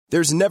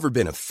There's never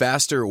been a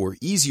faster or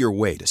easier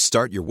way to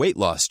start your weight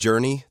loss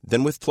journey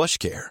than with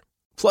PlushCare.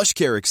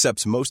 PlushCare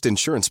accepts most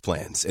insurance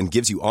plans and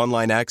gives you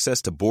online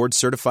access to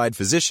board-certified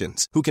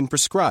physicians who can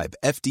prescribe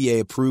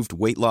FDA-approved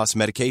weight loss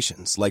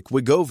medications like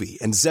Wegovy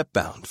and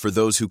Zepbound for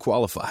those who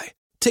qualify.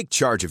 Take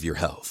charge of your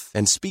health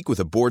and speak with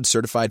a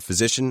board-certified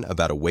physician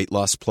about a weight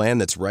loss plan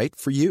that's right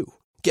for you.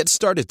 Get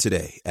started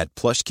today at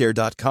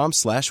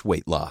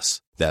plushcare.com/weight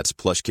loss. That's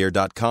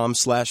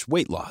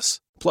plushcare.com/weight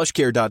loss.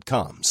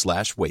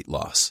 plushcare.com/weight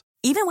loss.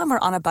 Even when we're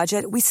on a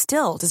budget, we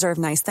still deserve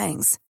nice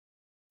things.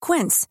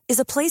 Quince is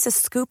a place to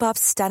scoop up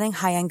stunning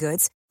high-end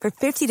goods for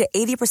 50 to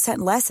 80%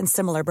 less than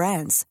similar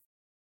brands.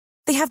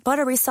 They have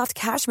buttery soft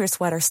cashmere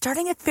sweaters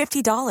starting at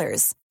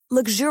 $50,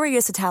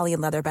 luxurious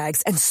Italian leather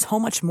bags, and so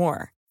much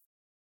more.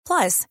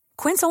 Plus,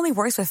 Quince only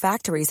works with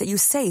factories that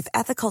use safe,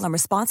 ethical, and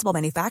responsible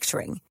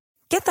manufacturing.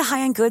 Get the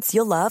high-end goods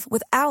you'll love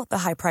without the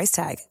high price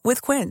tag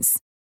with Quince.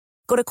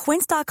 Go to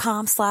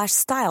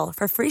quince.com/style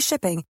for free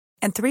shipping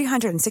and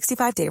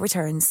 365-day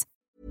returns.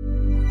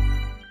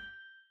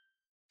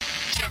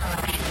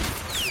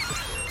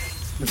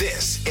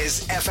 This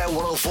is FM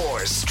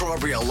 104's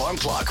Strawberry Alarm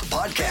Clock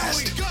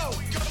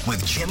Podcast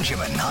with Jim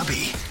and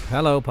Nobby.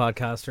 Hello,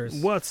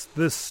 podcasters. What's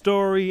the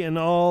story in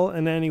all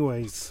and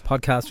anyways?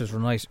 Podcasters were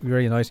nice,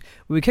 very nice.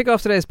 We kick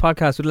off today's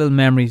podcast with little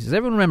memories. Does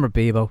everyone remember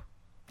Bebo?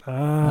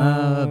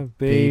 Bebo.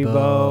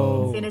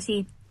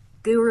 Infinity,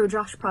 Guru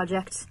Josh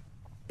Project,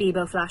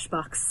 Bebo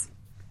Flashbox.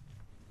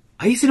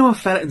 I used to know a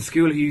fella in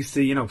school who used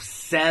to,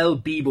 sell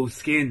Bebo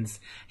skins.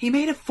 He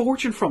made a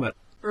fortune from it.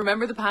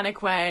 Remember the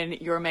panic when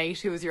your mate,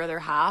 who was your other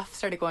half,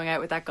 started going out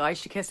with that guy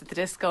she kissed at the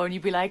disco, and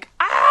you'd be like,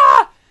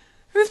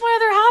 who's my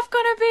other half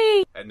gonna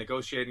be?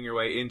 Negotiating your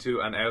way into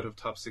and out of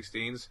top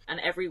 16s. And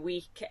every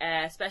week,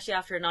 especially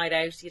after a night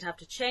out, you'd have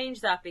to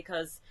change that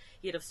because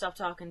you'd have stopped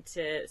talking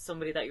to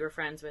somebody that you were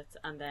friends with,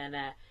 and then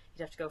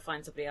you'd have to go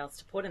find somebody else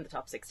to put in the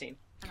top 16.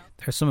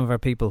 There's some of our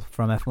people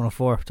from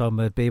F104 talking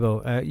about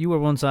Bebo. You were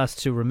once asked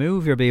to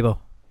remove your Bebo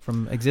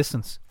from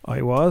existence.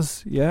 I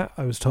was, yeah.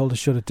 I was told to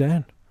shut it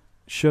down.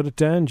 Shut it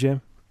down,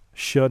 Jim.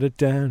 Shut it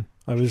down.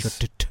 I was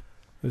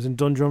in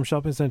Dundrum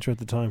Shopping Centre at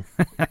the time.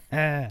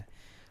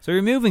 So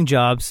you're moving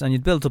jobs and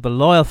you'd built up a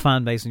loyal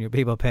fan base on your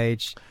Bebo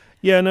page.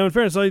 Yeah, no, in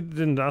fairness, I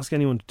didn't ask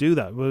anyone to do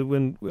that.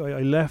 When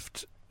I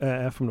left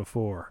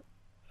F104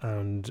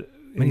 and... How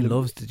many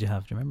loves did you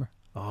have, do you remember?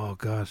 Oh,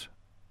 God.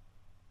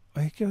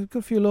 I got a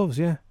good few loves,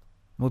 yeah.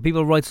 Would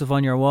people write stuff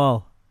on your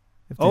wall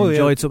if they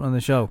enjoyed something on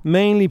the show?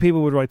 Mainly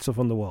people would write stuff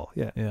on the wall,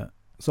 yeah. Yeah.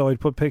 So I'd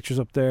put pictures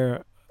up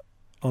there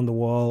on the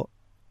wall.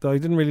 I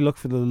didn't really look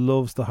for the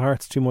loves, the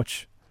hearts too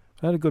much.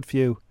 I had a good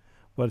few.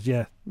 But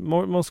yeah,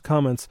 most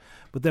comments.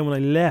 But then when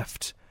I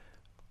left,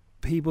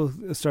 people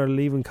started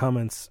leaving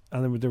comments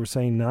and they were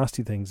saying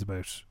nasty things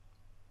about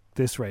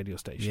this radio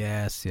station.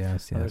 Yes. And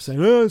they were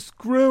saying,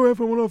 screw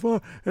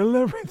F104, it'll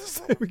never be the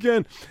same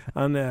again.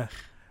 And it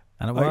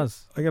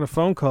was. I got a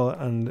phone call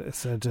and it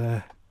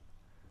said,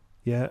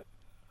 yeah,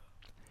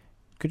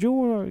 could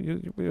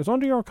you, it was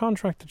under your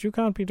contract that you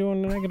can't be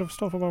doing negative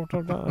stuff about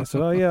that. I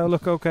said,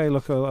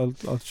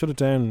 I'll shut it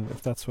down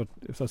if that's what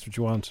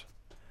you want.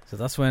 So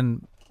that's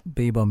when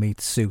Bebo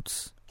meets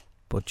Suits.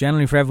 But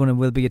generally for everyone it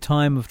will be a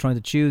time of trying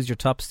to choose your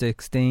top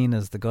 16,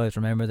 as the guys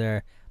remember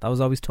there. That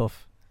was always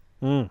tough.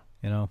 It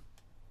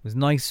was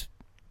nice,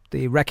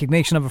 the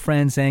recognition of a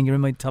friend saying you're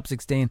in my top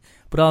 16,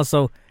 but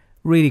also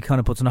really kind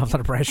of puts an awful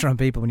lot of pressure on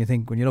people when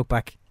you look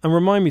back. And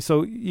remind me,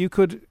 so you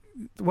could,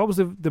 what was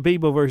the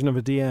Bebo version of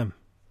a DM?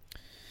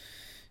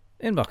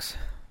 Inbox.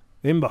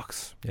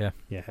 Yeah.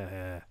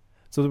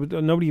 So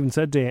nobody even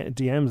said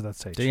DMs at that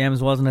stage.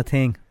 DMs wasn't a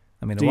thing.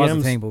 I mean, it DMs, was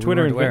a thing, but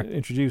Twitter we weren't aware.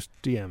 Introduced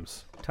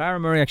DMs. Tara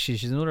Murray, actually,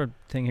 she's another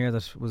thing here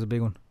that was a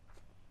big one.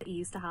 You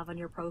used to have on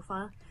your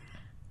profile,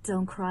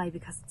 don't cry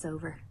because it's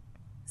over.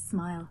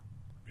 Smile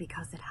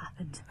because it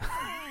happened.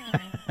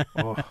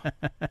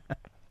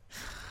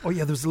 Oh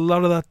yeah, there's a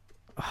lot of that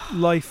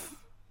life.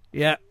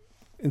 Yeah.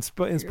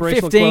 Inspirational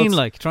 15, quotes.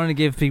 like, trying to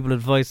give people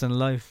advice on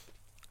life.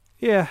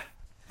 Yeah.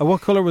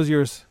 What colour was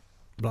yours?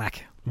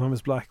 Black. Mine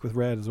was black with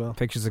red as well.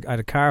 Pictures I had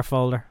a car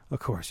folder. Of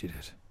course you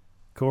did.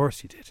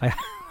 I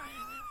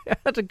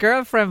had a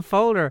girlfriend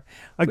folder.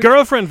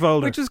 Girlfriend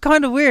folder? Which was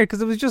kind of weird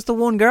because it was just the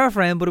one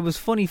girlfriend, but it was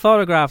funny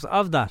photographs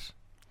of that.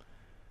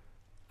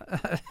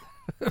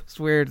 It was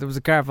weird. There was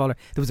a car folder.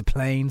 There was a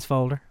planes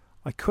folder.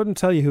 I couldn't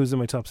tell you who was in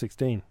my top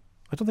 16.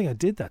 I don't think I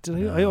did that, did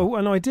I?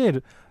 No, I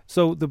did.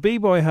 So the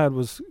B-boy I had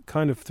was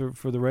kind of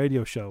for the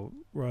radio show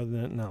rather than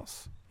anything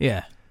else.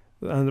 Yeah.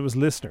 And it was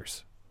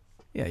listeners.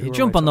 Yeah, you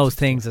jump on those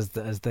things as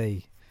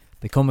they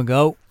come and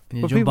go,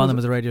 and you jump on them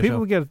as a radio show. People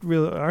would get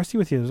real arsy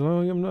with you.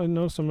 I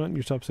noticed I'm not in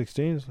your top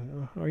 16. It's like,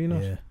 are you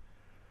not? Yeah.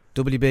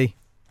 WB,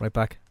 right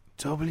back.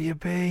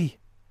 WB.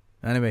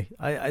 Anyway,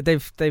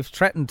 they've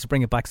threatened to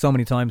bring it back so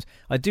many times.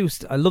 I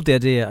love the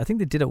idea. I think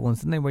they did it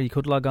once, didn't they, where you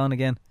could log on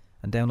again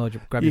and download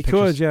grab your pictures.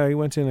 You could, yeah. I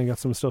went in and got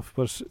some stuff,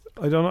 but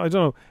I don't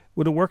know.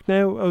 Would it work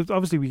now? It would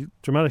obviously be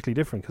dramatically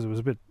different because it was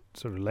a bit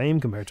sort of lame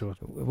compared to it.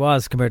 It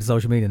was compared to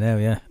social media now,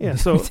 yeah. Yeah,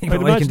 so what you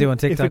can do on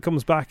TikTok. If it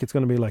comes back, it's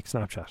going to be like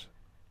Snapchat.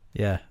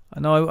 Yeah, I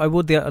know. I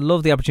would. I'd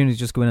love the opportunity to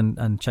just go in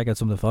and check out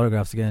some of the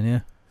photographs again. Yeah,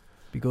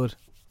 be good.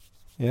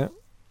 Yeah,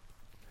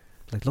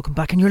 like looking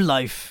back in your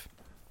life.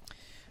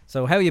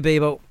 So how are you,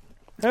 Bebo?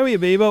 How are you,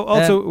 Bebo?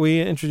 Also, we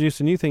introduced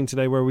a new thing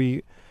today where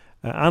we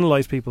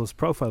analyse people's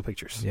profile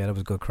pictures. Yeah, that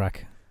was good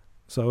crack.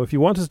 So if you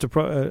want us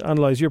to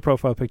analyse your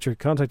profile picture,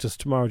 contact us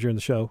tomorrow during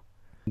the show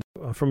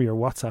from your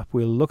WhatsApp.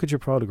 We'll look at your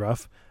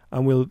photograph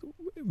and we'll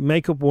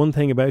make up one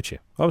thing about you.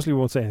 Obviously, we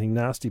won't say anything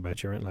nasty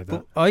about you or anything like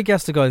that. I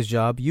guessed the guy's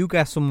job. You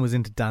guessed someone was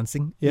into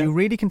dancing. Yeah. You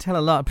really can tell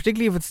a lot,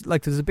 particularly if it's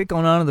like there's a bit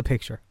going on in the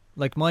picture.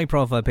 Like my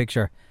profile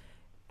picture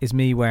is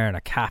me wearing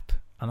a cap,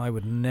 and I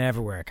would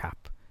never wear a cap.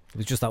 It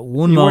was just that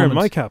one moment wearing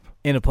my cap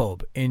in a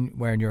pub, in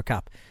wearing your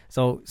cap.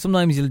 So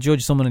sometimes you'll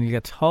judge someone and you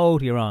get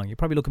totally wrong. You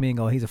probably look at me and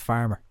go, he's a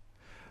farmer.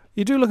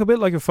 You do look a bit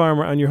like a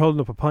farmer, and you're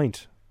holding up a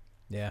pint.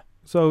 Yeah.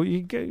 So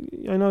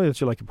I know that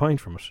you like a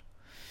pint from it.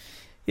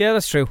 Yeah,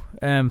 that's true.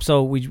 So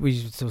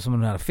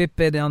someone had a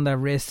Fitbit on their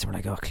wrist. We're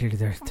like, oh, clearly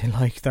they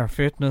like their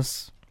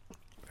fitness.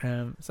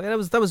 So yeah,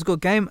 that was a good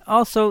game.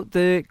 Also,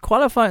 the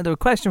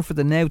question for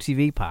the Now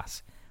TV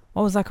pass.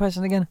 What was that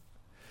question again?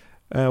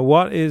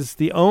 What is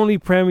the only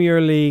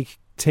Premier League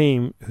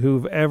team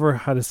who've ever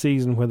had a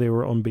season where they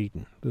were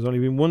unbeaten? There's only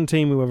been one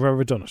team who have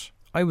ever done it.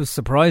 I was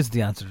surprised at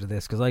the answer to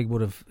this because I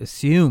would have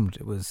assumed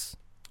it was.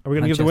 Are we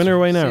going to give the winner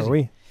away now? Are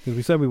we? Because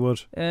we said we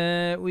would.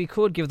 We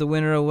could give the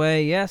winner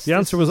away. Yes. The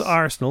answer was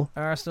Arsenal.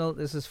 Arsenal.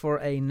 This is for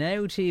a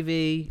Now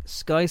TV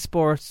Sky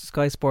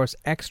Sports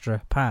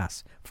Extra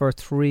pass for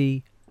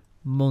 3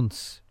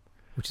 months,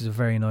 which is a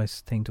very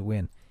nice thing to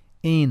win.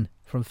 Ian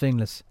from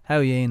Finglas. How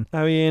are you, Ian?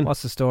 How are you, Ian?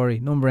 What's the story?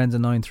 Number ends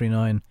in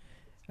 939.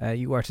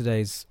 You are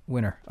today's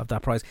winner of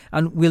that prize,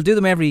 and we'll do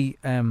them every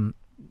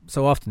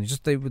so often.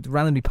 They would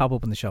randomly pop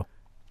up in the show.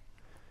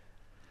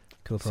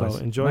 Cool prize. So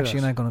enjoy. I'm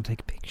actually going to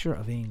take a picture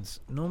of Ian's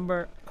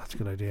number. That's a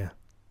good idea.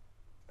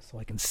 So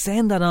I can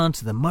send that on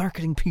to the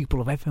marketing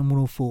people of FM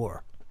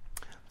 104.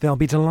 They'll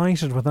be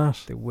delighted with that.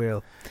 They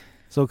will.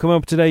 So come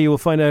up today, you will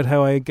find out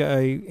how I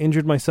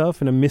injured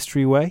myself in a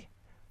mystery way.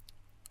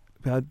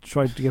 I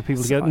tried to get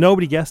people to get it.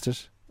 Nobody guessed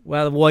it.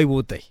 Well, why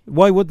would they?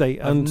 Why would they?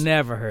 I've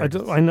never heard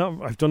I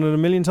know. I've done it a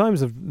million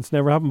times. It's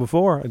never happened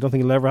before. I don't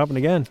think it'll ever happen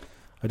again.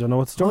 I don't know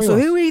what the story So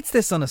was. who eats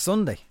this on a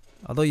Sunday?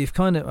 Although you've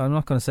I'm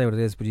not going to say what it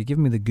is, but you've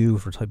given me the goo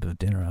for type of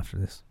dinner after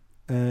this.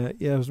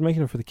 Yeah, I was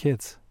making it for the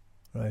kids.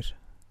 Right.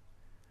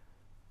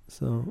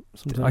 So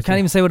I can't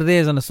even say what it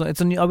is on a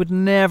Sunday. I would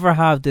never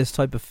have this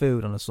type of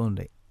food on a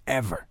Sunday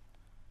ever.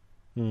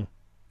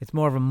 It's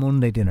more of a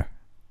Monday dinner.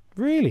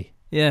 Really?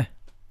 Yeah.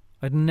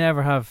 I'd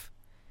never have.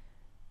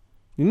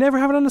 You never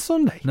have it on a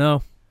Sunday?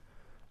 No.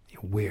 You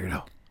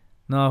weirdo.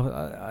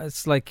 No,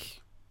 it's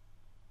like.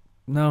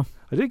 No.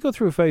 I did go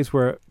through a phase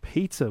where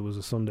pizza was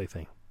a Sunday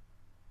thing.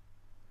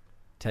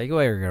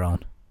 Takeaway or your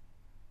own?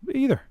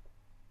 Either.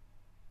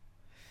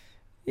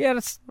 Yeah,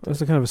 that's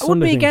a kind of a Sunday thing. I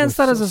wouldn't be against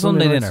that as a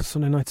Sunday dinner.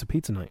 Sunday night's a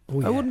pizza night.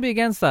 Oh, yeah. I wouldn't be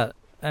against that.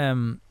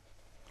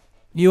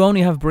 You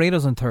only have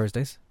burritos on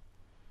Thursdays.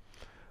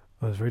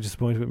 I was very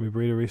disappointed with my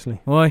burrito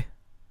recently. Why?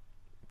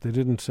 They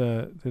didn't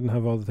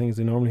have all the things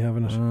they normally have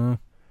in it.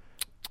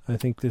 I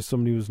think there's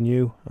somebody who was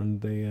new and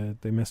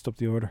they messed up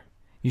the order.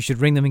 You should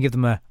ring them and give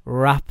them a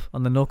rap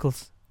on the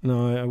knuckles.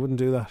 No, I wouldn't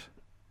do that.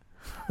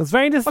 I was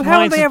very disappointed. Well,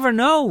 how would they ever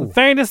know?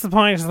 Very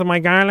disappointed that my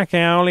garlic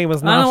aioli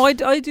was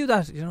not. I do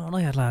that. You know, and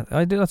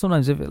I do that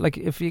sometimes.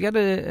 If you get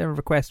a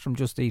request from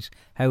Just Eat,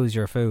 how is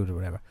your food or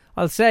whatever,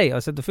 I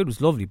said the food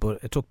was lovely,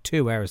 but it took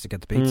 2 hours to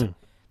get the pizza.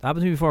 That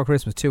happened to me before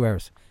Christmas. 2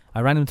 hours.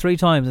 I rang them 3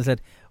 times and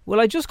said, "Will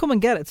I just come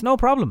and get it? It's no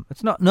problem.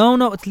 It's not.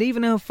 No, it's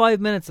leaving now in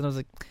 5 minutes." And I was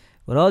like,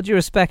 "With all due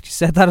respect, you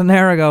said that an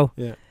hour ago."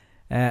 Yeah.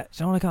 Do you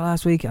know what I got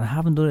last week? And I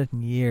haven't done it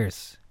in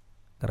years.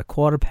 Got a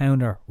quarter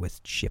pounder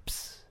with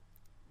chips.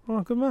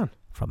 Oh, good man.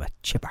 From a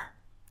chipper.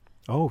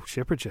 Oh,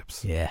 chipper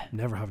chips. Yeah.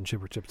 Never having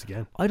chipper chips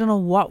again. I don't know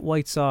what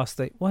white sauce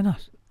why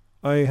not?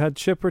 I had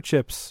chipper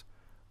chips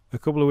a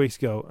couple of weeks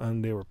ago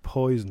and they were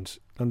poisoned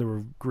and they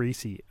were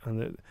greasy.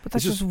 But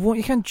that's just one,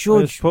 you can't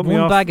judge one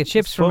bag of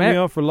chips from it. Put me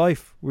off for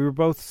life. We were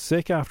both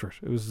sick after it.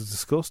 It was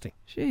disgusting.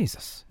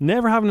 Jesus.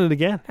 Never having it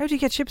again. How do you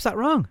get chips that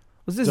wrong?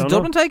 Was this a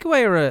Dublin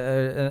takeaway or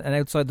an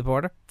outside the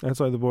border?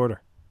 Outside the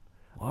border.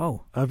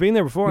 Wow. I've been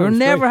there before. We're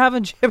never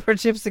having chipper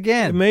chips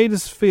again. It made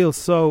us feel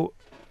so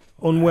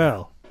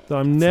unwell that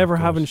I'm never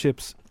having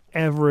chips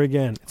ever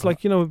again. It's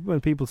like, you know,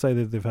 when people say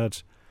that they've had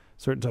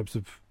certain types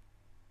of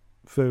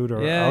food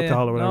or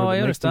alcohol or whatever. No, I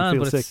that understand,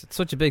 makes them feel sick. it's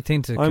such a big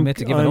thing to commit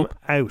to giving up.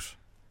 I'm out.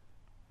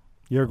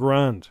 You're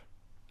grand.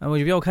 And would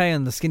you be okay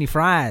on the skinny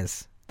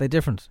fries? They're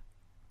different.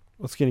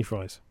 What skinny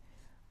fries?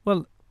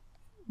 Well,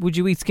 would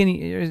you eat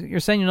skinny? You're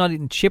saying you're not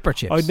eating chipper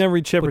chips. I'd never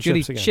eat chipper but chips you'd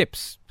eat again.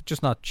 Chips,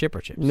 just not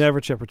chipper chips. Never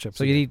chipper chips.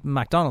 So you'd eat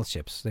McDonald's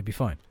chips. They'd be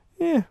fine.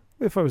 Yeah,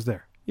 if I was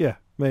there. Yeah,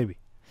 maybe.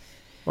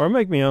 Or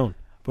make my own.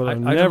 But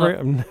I'm I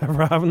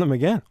never having them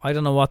again. I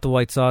don't know what the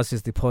white sauce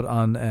is they put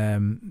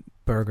on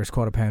burgers,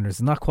 quarter pounders.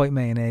 It's not quite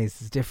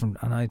mayonnaise. It's different,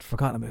 and I'd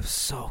forgotten. It was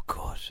so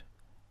good.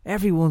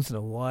 Every once in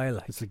a while,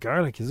 it's the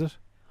garlic, is it?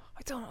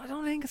 I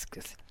don't think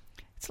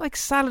it's like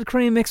salad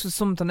cream mixed with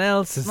something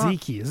else.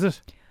 Tzatziki, is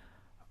it?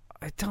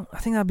 I think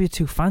that'd be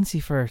too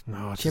fancy for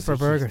chipper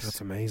burgers.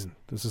 That's amazing.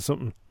 This is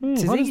something. Do you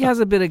think he has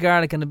a bit of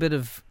garlic and a bit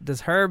of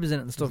there's herbs in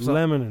it and stuff? There's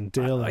lemon and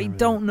dill. I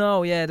don't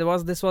know. Yeah,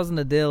 this wasn't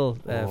a dill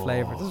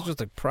flavour. This is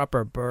just a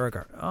proper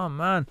burger. Oh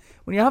man,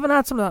 when you haven't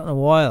had some of that in a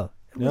while.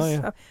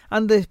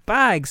 And the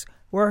bags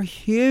were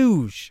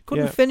huge.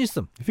 Couldn't finish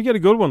them. If you get a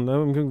good one,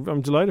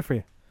 I'm delighted for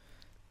you.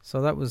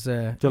 So that was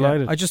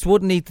delighted. I just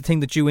wouldn't eat the thing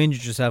that you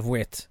injured yourself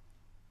with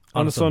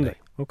on a Sunday.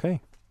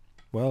 Okay.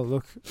 Well,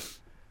 look.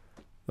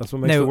 That's what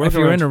makes now, the work if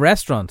you're around. in a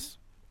restaurant,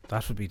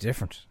 that would be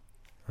different.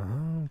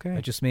 Oh, okay.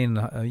 I just mean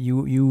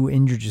you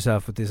injured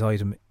yourself with this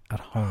item at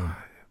home.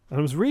 And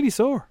it was really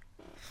sore.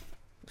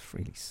 It's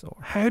really sore.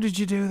 How did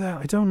you do that?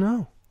 I don't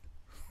know.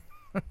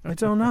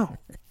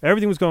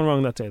 Everything was going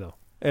wrong that day, though.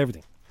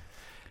 Everything.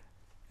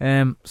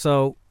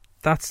 So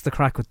that's the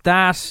crack with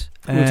that.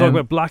 We'll talk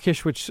about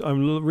Blackish, which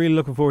I'm really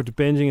looking forward to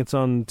binging. It's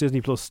on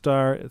Disney Plus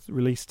Star. It's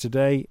released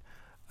today.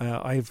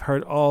 I've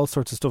heard all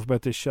sorts of stuff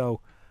about this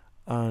show,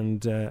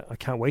 and I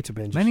can't wait to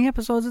binge it. Many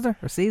episodes are there,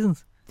 or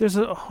seasons? There's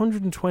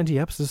 120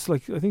 episodes. I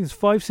think it's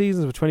 5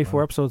 seasons with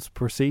 24 episodes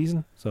per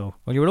season. So,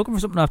 well, you were looking for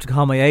something after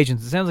Call My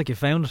Agent. It sounds like you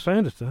found it.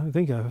 I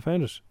think I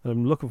found it.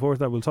 I'm looking forward to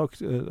that. We'll talk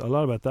a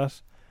lot about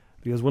that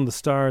because one of the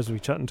stars will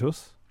be chatting to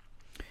us.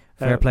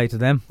 Fair play to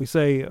them. We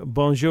say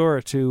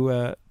bonjour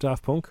to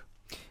Daft Punk.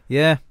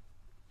 Yeah,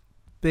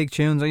 big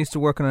tunes. I used to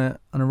work on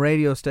a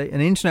radio station,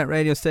 an internet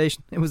radio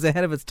station. It was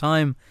ahead of its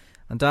time,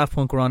 and Daft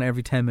Punk were on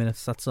every 10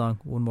 minutes. That song,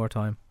 One More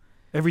Time.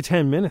 Every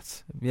 10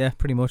 minutes? Yeah,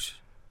 pretty much.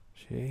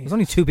 Jeez. There's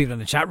only 2 people in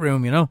the chat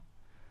room, you know.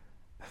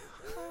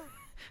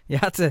 you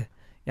had to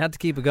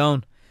keep it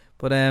going.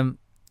 But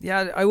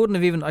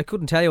I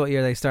couldn't tell you what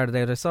year they started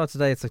out. I saw it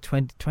today. It's like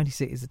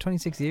 26. Is it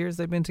 26 years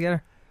they've been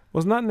together?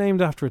 Wasn't that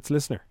named after its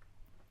listener?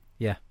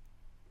 Yeah.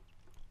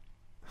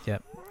 Yeah.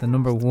 The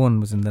number 1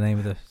 was in the name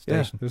of the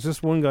station. Yeah, there's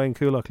just one guy in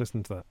Coolock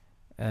listening to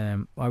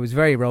that. I was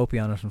very ropey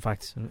on it, in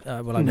fact.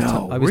 I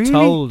was really?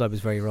 told I was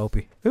very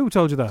ropey. Who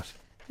told you that?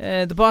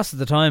 The boss at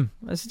the time.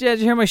 I said, "Yeah, did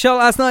you hear my show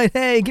last night?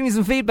 Hey, give me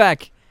some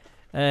feedback."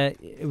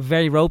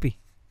 Very ropey.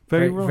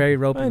 Very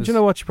ropey. Do you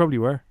know what? You probably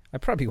were. I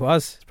probably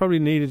was. It's probably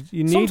needed.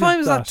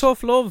 Sometimes that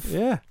tough love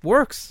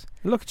works.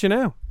 Look at you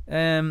now.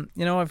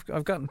 You know, I've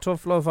gotten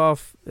tough love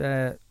off.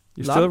 You're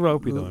still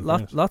ropey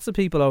though. Lots of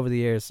people over the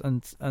years,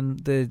 and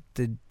the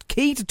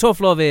key to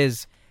tough love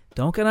is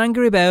don't get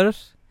angry about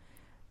it.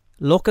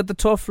 Look at the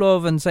tough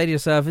love and say to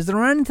yourself, is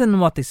there anything in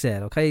what they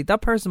said? Okay,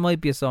 that person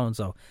might be a so and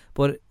so,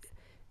 but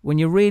when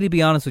you really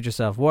be honest with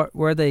yourself,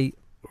 were they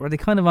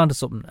kind of onto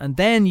something? And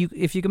then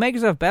if you can make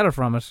yourself better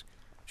from it,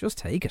 just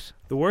take it.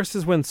 The worst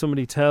is when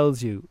somebody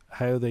tells you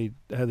how they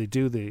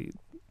do the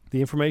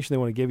information they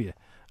want to give you,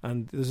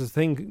 and there's a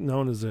thing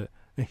known as a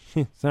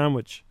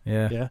sandwich.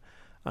 Yeah.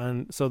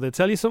 And so they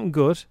tell you something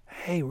good.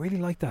 Hey, really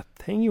like that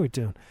thing you were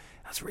doing.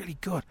 That's really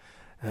good.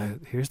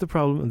 Here's the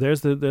problem, and there's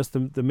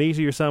the meat of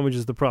your sandwich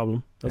is the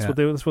problem. That's what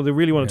they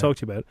really want to talk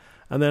to you about.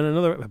 And then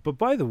another. But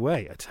by the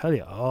way, I tell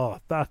you,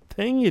 that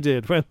thing you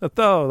did, that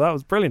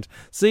was brilliant.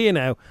 See you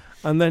now.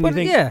 And then you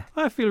think,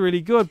 I feel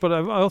really good, but I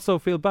also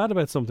feel bad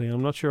about something.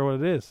 I'm not sure what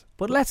it is.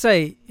 But let's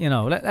say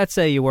let's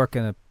say you work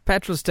in a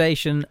petrol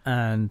station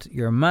and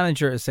your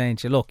manager is saying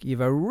to you, look, you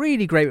have a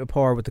really great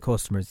rapport with the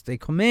customers. They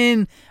come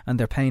in and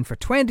they're paying for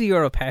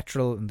 €20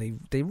 petrol and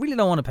they really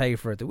don't want to pay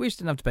for it. They wish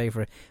they didn't have to pay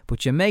for it,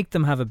 but you make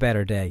them have a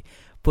better day.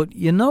 But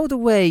you know the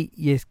way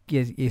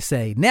you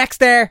say, next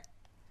there,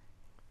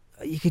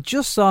 you could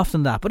just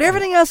soften that. But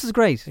everything else is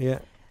great. Yeah.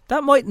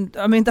 That mightn't,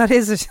 I mean, that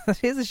is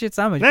a shit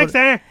sandwich. Next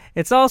there.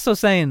 It's also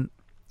saying,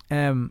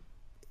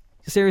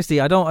 seriously,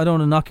 I don't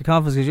want to knock your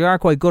confidence because you are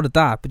quite good at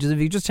that. But if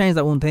you just change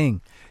that one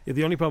thing. Yeah,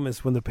 the only problem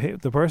is when the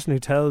person who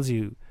tells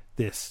you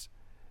this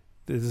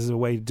is a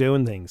way of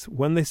doing things,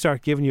 when they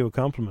start giving you a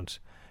compliment,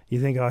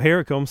 you think, oh, here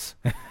it comes.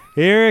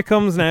 Here it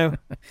comes now.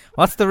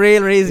 What's the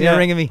real reason you're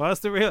ringing me? What's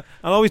the real?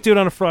 I'll always do it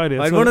on a Friday.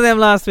 I had one of them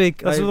last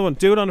week. That's another one.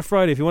 Do it on a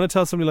Friday. If you want to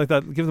tell somebody like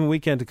that, give them a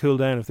weekend to cool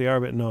down if they are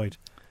a bit annoyed.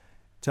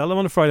 Tell them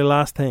on a Friday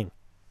last thing.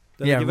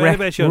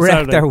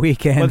 Wreck their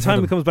weekend. By the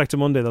time it comes back to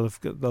Monday, they'll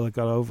have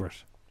got over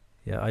it.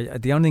 Yeah,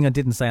 the only thing I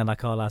didn't say on that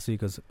call last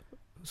week was,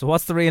 so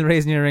what's the real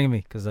reason you're ringing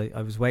me? Because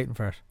I was waiting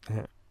for it.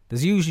 Yeah.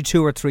 There's usually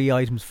 2 or 3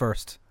 items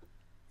first.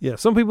 Yeah,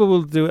 some people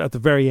will do it at the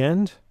very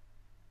end.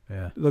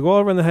 Yeah. They'll go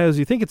all around the house,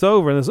 you think it's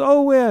over, and there's,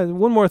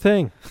 one more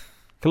thing.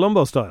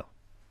 Columbo style.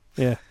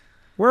 Yeah.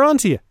 We're on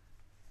to you.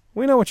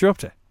 We know what you're up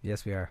to.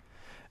 Yes, we are.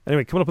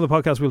 Anyway, coming up on the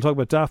podcast, we'll talk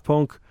about Daft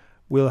Punk.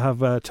 We'll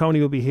have Tony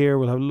will be here.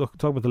 We'll have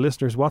talk about the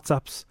listeners'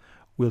 WhatsApps.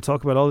 We'll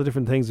talk about all the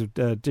different things of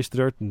Dish the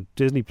Dirt and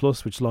Disney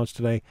Plus, which launched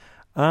today,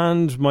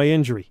 and my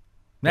injury.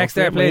 Next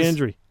there, please. My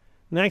injury.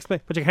 Next, please.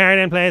 Put your card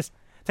in, please.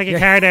 Take your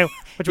card out.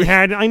 Put your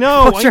card in. I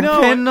know. Put your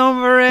PIN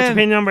number in. Put your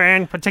PIN number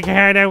in. Take your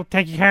card out.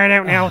 Take your card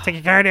out now. Take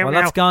your card out now.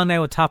 Well, that's gone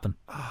now with tapping.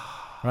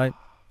 Right?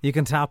 You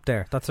can tap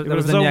there. If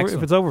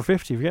it's over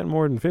 50, if you're getting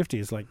more than 50,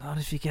 it's like... Not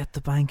if you get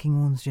the banking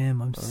ones,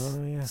 Jim. I'm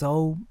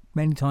so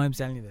many times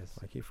telling you this.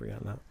 I keep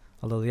forgetting that.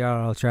 Although they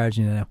are all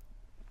charging you now.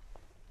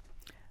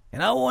 You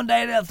know, one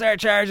day they'll start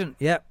charging.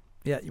 Yeah,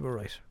 you were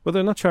right. But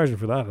they're not charging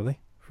for that, are they?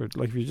 For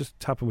like, if you're just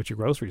tapping with your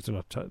groceries, they're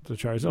not they're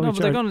charged. No,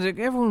 but they're going to.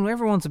 Everyone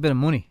wants a bit of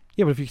money.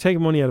 Yeah, but if you take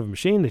money out of a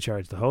machine, they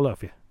charge the whole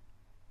off you.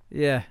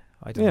 Yeah,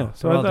 I don't know.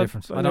 They're all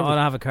different. I don't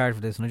have a card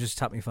for this, and I just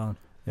tap my phone.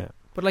 Yeah,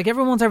 but like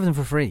everyone wants everything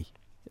for free.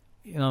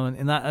 You know,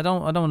 in that I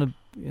don't want to.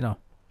 You know.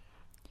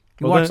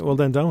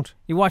 Then don't.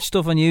 You watch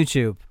stuff on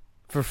YouTube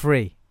for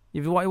free.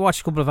 You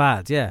watch a couple of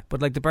ads, yeah.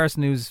 But like the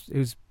person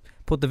who's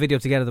put the video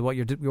together,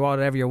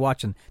 whatever you're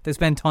watching, they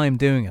spend time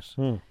doing it.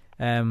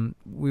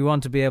 We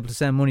want to be able to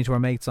send money to our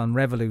mates on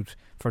Revolut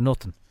for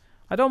nothing.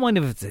 I don't mind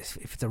if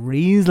it's a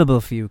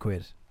reasonable few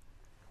quid.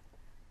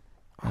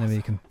 Anyway,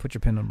 you can put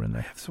your PIN number in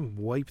there. I have some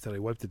wipe that I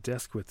wipe the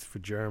desk with for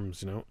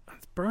germs, you know.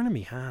 It's burning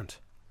me hand.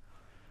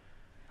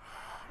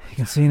 You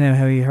can see now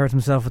how he hurt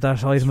himself with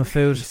that item of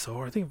food. Really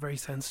sore. I think I'm very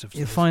sensitive to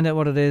You'll this. find out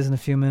what it is in a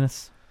few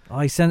minutes.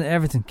 I send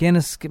everything.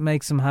 Guinness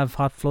makes him have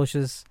hot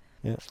flushes.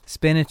 Yeah.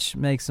 Spinach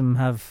makes him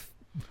have...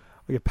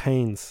 I get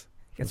pains.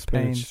 Gets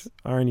pains.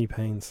 Arnie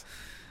pains.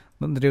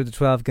 Nothing to do with the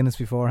 12 Guinness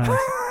beforehand.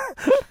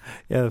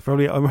 Yeah, I'm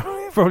probably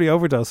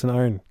overdosing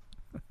iron.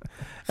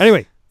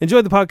 Anyway,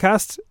 enjoy the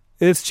podcast.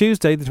 It's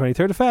Tuesday, the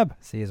 23rd of Feb.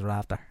 See you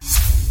after.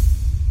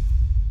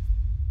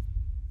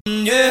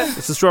 Yeah.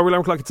 It's the Strawberry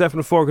Alarm Clock. It's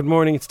F4. Good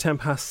morning. It's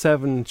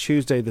 7:10,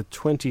 Tuesday, the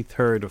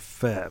 23rd of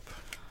Feb.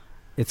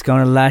 It's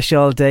going to lash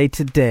all day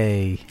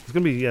today. It's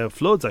going to be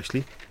floods,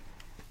 actually.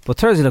 But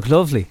Thursday look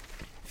lovely.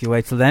 If you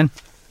wait till then.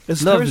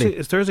 Is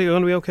Thursday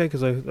going to be okay?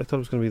 Because I thought it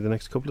was going to be the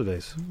next couple of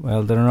days.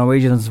 Well, the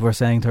Norwegians were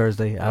saying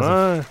Thursday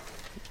as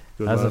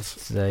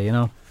of today, you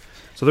know.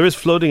 So there is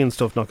flooding and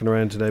stuff knocking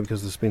around today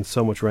because there's been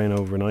so much rain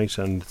overnight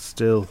and it's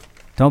still...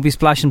 Don't be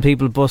splashing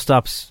people at bus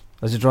stops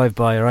as you drive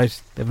by,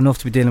 alright? They have enough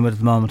to be dealing with at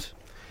the moment.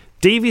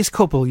 Devious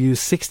couple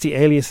used 60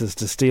 aliases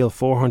to steal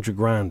 400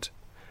 grand.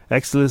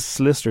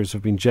 Ex-solicitors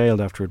have been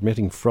jailed after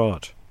admitting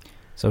fraud.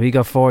 So he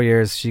got 4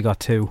 years, she got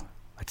 2.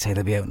 I'd say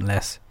they'll be out in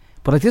less.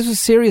 But like, this was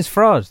serious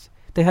fraud.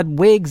 They had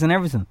wigs and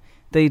everything.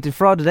 They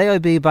defrauded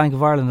AIB, Bank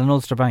of Ireland and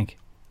Ulster Bank.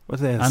 What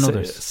they had, and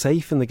others.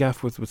 Safe in the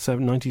gaff with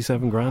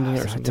 97 grand in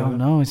it or something? I don't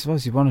know. I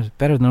suppose you want it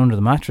better than under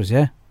the mattress,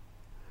 yeah.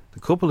 The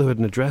couple who had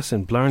an address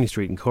in Blarney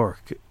Street in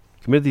Cork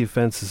committed the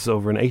offences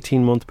over an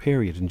 18-month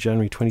period in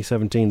January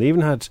 2017. They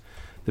even had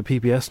the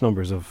PPS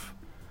numbers of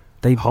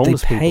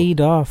homeless people. They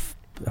paid off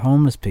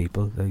homeless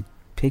people. They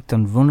picked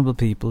on vulnerable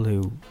people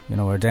who, you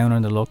know, are down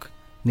on the luck,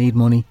 need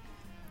money,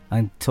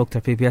 and took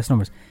their PPS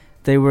numbers.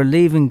 They were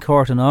leaving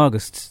court in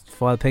August,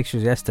 filed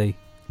pictures yesterday,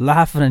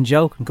 laughing and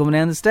joking, coming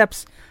down the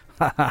steps.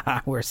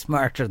 We're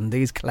smarter than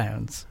these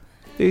clowns.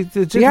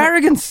 The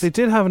arrogance. They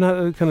did have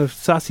a kind of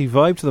sassy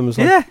vibe to them. It's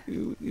like,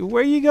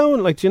 where are you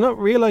going? Like, do you not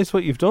realise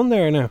what you've done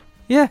there now?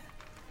 Yeah.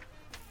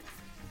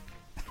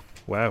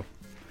 Wow.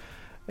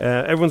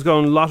 Everyone's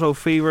going lotto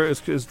fever is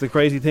the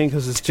crazy thing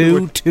because it's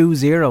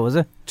 2-2-0, is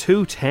it?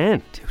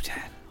 210.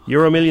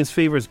 Euro Millions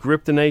fever has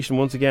gripped the nation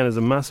once again as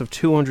a massive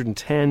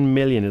 210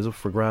 million is up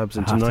for grabs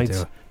in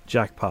tonight's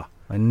jackpot.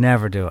 I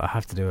never do it. I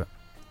have to do it.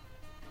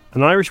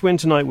 An Irish win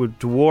tonight would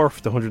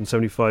dwarf the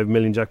 175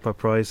 million jackpot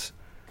prize,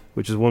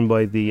 which was won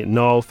by the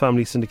Knoll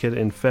family syndicate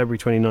in February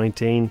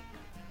 2019.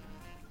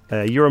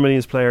 Euro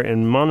Millions player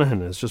in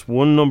Monaghan is just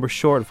one number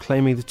short of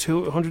claiming the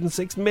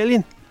 206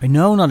 million. I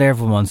know not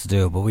everyone wants to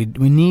do it, but we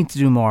need to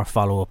do more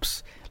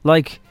follow-ups.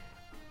 Like,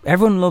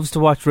 everyone loves to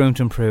watch Room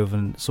to Improve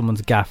and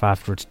someone's gaff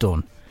after it's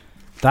done.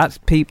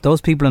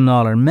 Those people in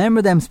Knoll, I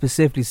remember them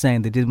specifically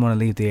saying they didn't want to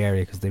leave the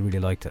area because they really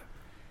liked it.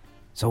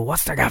 So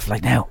what's their gaff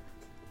like now?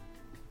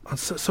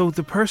 So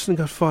the person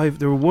got 5.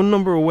 They were one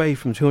number away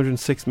from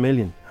 206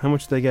 million. How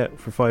much did they get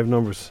for 5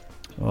 numbers?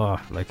 Oh,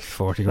 like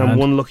 40 grand. And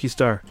one lucky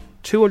star.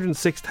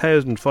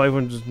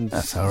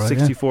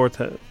 206,564.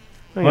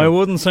 Right, I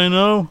wouldn't say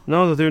no.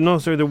 No,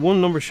 they're one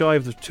number shy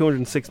of the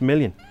 206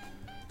 million.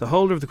 The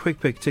holder of the Quick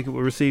Pick ticket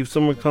will receive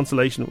some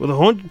consolation with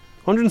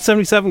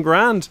 177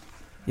 grand.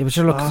 Yeah, but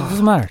sure, look, it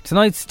doesn't matter.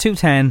 Tonight's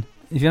 210.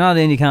 If you're not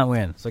in, you can't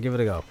win. So give it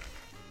a go.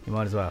 You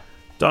might as well.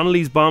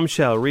 Donnelly's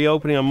bombshell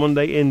reopening on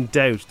Monday in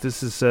doubt.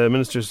 This is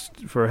Minister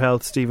for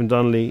Health Stephen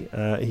Donnelly.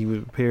 He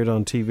appeared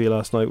on TV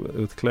last night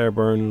with Claire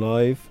Byrne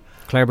live.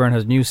 Claire Byrne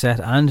has new set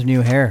and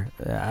new hair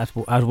at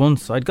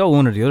once. I'd go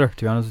one or the other,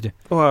 to be honest with you.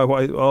 Oh,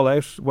 why all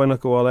out? Why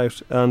not go all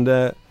out?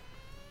 And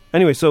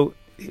anyway, so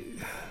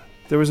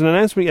there was an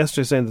announcement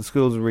yesterday saying that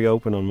schools will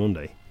reopen on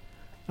Monday,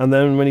 and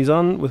then when he's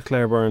on with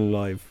Claire Byrne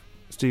live,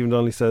 Stephen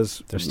Donnelly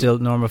says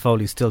Norma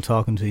Foley's still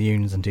talking to the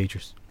unions and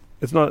teachers.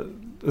 It's not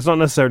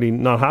necessarily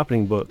not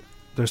happening, but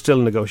there's still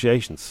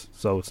negotiations,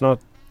 so it's not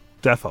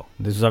defo.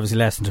 This was obviously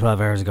less than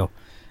 12 hours ago,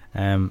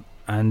 and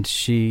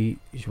he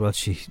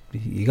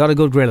got a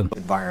good grilling.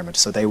 Environment,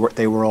 so they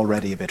were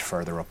already a bit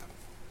further up.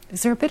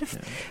 Is there a bit of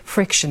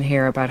friction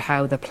here about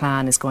how the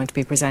plan is going to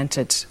be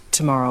presented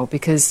tomorrow?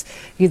 Because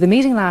you had the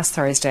meeting last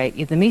Thursday,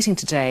 you had the meeting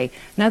today.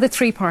 Now the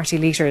three-party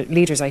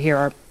leaders I hear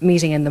are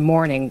meeting in the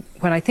morning,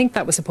 when I think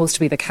that was supposed to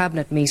be the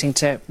cabinet meeting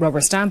to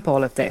rubber stamp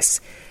all of this.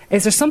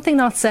 Is there something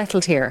not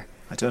settled here?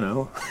 I don't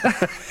know.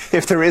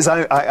 If there is,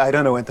 I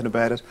don't know anything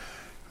about it.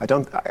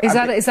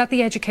 Is that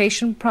the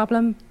education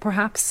problem,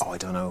 perhaps? Oh, I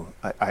don't know.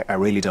 I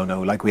really don't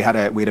know. Like we had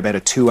about a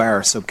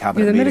 2-hour sub-cabinet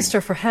You're the meeting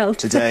Minister for Health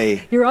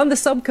today. You're on the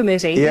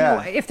subcommittee.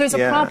 Yeah. If there's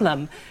a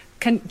problem,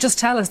 can just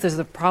tell us there's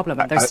a problem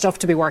and there's stuff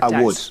to be worked out.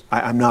 I would.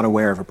 I'm not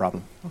aware of a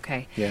problem.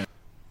 Okay. Yeah.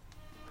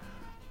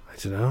 I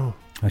don't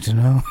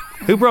know.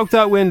 Who broke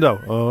that window?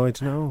 Oh, I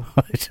don't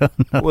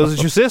know. Was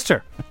it your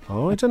sister?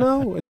 Oh, I don't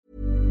know.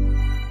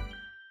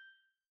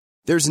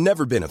 There's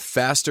never been a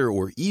faster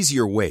or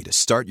easier way to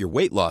start your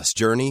weight loss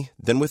journey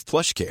than with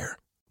PlushCare.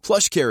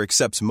 PlushCare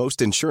accepts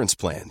most insurance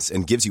plans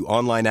and gives you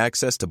online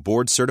access to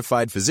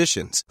board-certified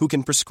physicians who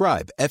can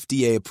prescribe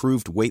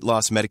FDA-approved weight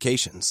loss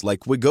medications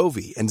like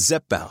Wegovy and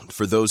Zepbound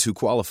for those who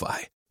qualify.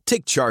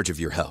 Take charge of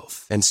your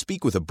health and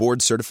speak with a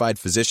board-certified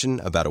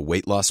physician about a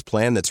weight loss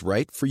plan that's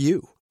right for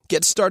you.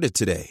 Get started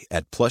today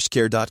at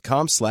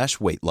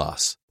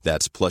plushcare.com/weight-loss.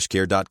 That's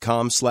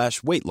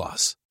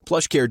plushcare.com/weight-loss.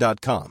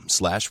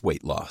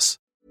 plushcare.com/weight-loss.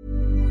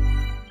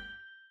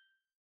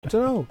 I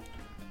don't know.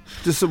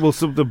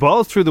 The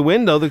ball's through the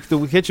window, the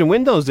kitchen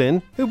window's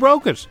in. Who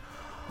broke it?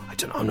 I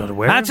don't know. I'm not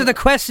aware. Answer the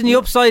question, you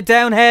upside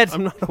down head.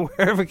 I'm not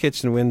aware of a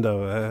kitchen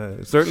window.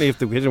 Certainly, if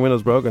the kitchen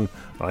window's broken,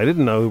 I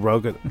didn't know who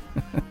broke it.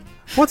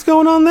 What's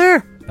going on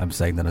there? I'm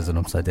saying that as an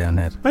upside down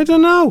head. I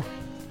don't know.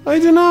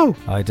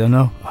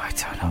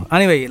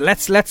 Anyway,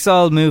 let's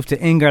all move to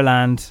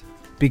Ingerland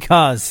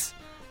because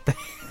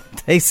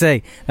they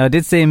say. Now, I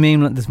did see a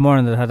meme this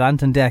morning that had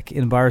Anton Deck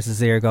in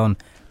Boris's ear going,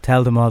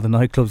 "Tell them all the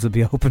nightclubs will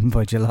be open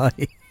by July."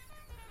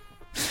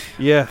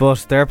 Yeah.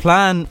 But their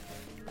plan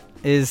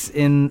is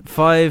in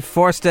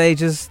 4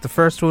 stages. The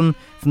first one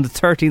from the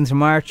 13th of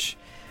March,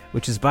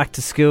 which is back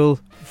to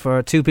school,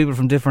 for 2 people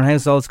from different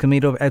households can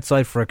meet up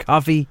outside for a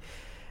coffee.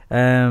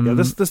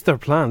 This is their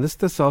plan.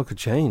 This all could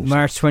change.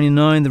 March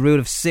 29, the Route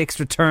of 6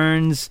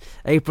 returns.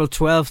 April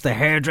 12th, the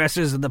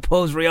hairdressers and the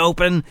pubs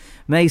reopen.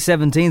 May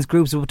 17th,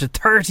 groups of up to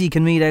 30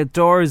 can meet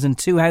outdoors, and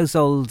 2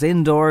 households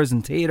indoors,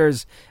 and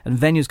theatres and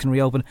venues can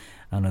reopen.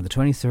 And on the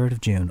 23rd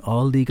of June,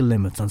 all legal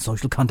limits on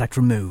social contact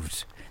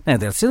removed. Now,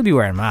 they'll still be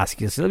wearing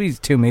masks. You'll still be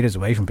 2 metres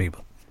away from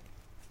people.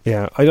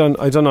 Yeah, I don't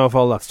know if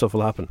all that stuff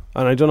will happen,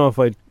 and I don't know if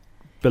I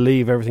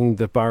believe everything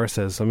that Boris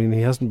says. I mean,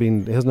 he hasn't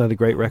had a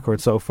great record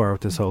so far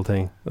with this whole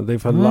thing.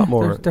 They've had a lot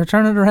more. They're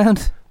turning it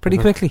around pretty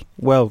quickly.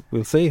 Well,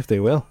 we'll see if they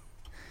will.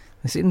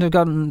 They seem to have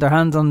gotten their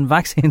hands on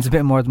vaccines a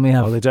bit more than we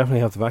have. Oh, they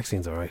definitely have the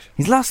vaccines, all right.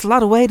 He's lost a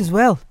lot of weight as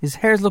well. His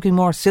hair's looking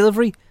more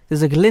silvery.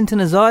 There's a glint in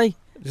his eye.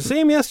 Did you see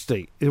him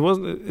yesterday? It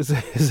wasn't.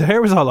 His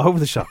hair was all over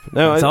the shop.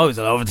 No, it's always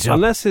all over the shop.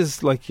 Unless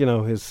his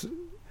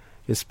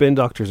spin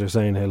doctors are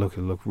saying, "Hey, look,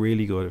 it'll look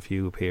really good if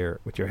you appear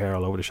with your hair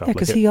all over the shop." Yeah,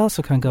 because he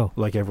also can go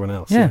like everyone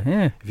else.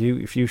 Yeah.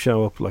 If you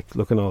show up like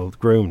looking all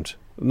groomed,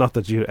 not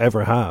that you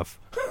ever have.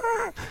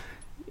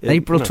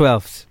 April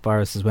 12th,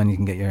 Boris, is when you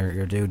can get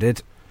your due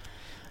did.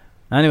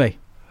 Anyway,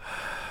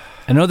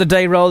 another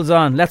day rolls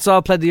on. Let's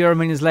all play the Euro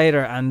Millions later,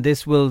 and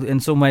this will,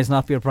 in some ways,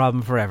 not be a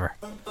problem forever.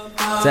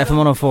 It's FM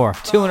 104,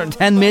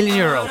 €210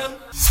 million.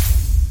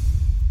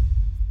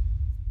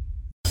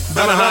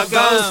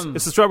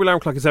 It's the Strawberry Alarm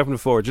Clock. It's 7 to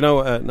 4. Do you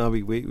know,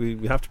 Nobby,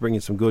 we have to bring you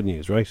some good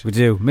news, right? We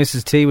do.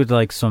 Mrs. T would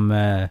like some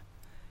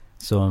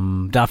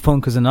Daft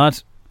Punk as a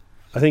nod.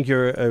 I think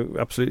you're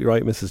absolutely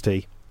right, Mrs.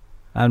 T.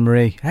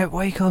 Anne-Marie.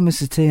 Why you call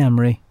Mrs. T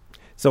Anne-Marie?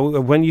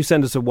 So when you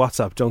send us a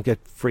WhatsApp, don't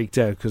get freaked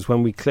out, because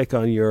when we click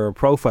on your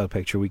profile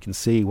picture, we can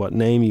see what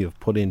name you've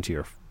put into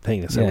your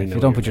thing. Yeah, if you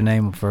don't put your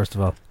name up, first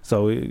of all.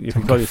 So if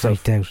you call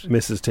yourself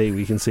Mrs. T,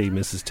 we can see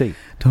Mrs. T.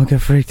 Don't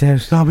get freaked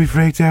out. Don't be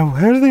freaked out.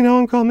 How do they know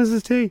I'm called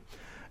Mrs. T?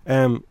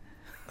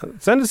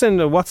 Send us in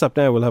a WhatsApp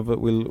now.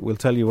 We'll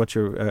tell you what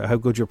your how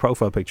good your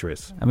profile picture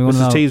is.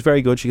 Mrs. T is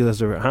very good. She has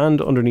her hand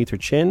underneath her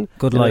chin.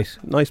 Good light.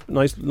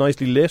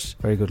 Nicely lit.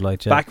 Very good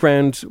light. Yeah.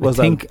 Background was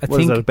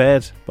that a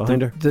bed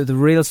behind her? The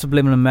real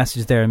subliminal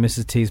message there in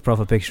Mrs. T's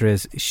profile picture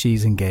is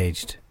she's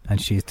engaged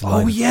and she's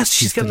delighted. Oh yes,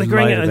 she's getting the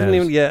ring. I didn't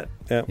even. Yeah.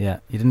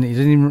 You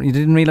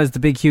didn't realise the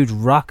big huge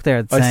rock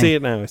there. I see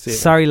it now.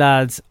 Sorry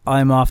lads,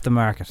 I'm off the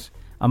market.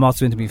 I'm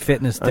also into me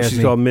fitness. And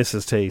she's called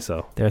Mrs. T.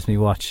 So there's me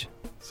watch.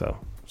 So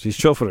she's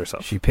chuffing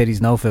herself. She pities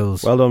no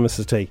fools. Well done,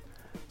 Mrs. T.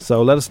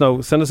 So let us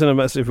know. Send us in a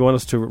message if you want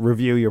us to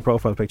review your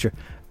profile picture.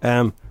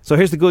 So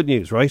here's the good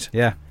news, right?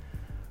 Yeah.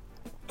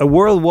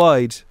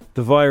 Worldwide,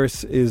 the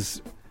virus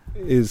is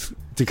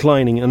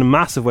declining in a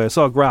massive way. I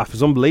saw a graph.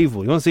 It's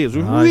unbelievable. You want to see it? It's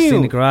real. I've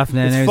seen the graph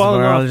now. There's a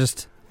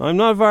virologist. I'm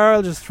not a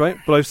virologist, right?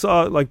 But I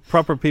saw like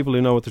proper people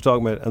who know what they're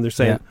talking about, and they're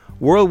saying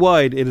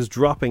worldwide it is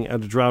dropping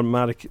at a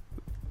dramatic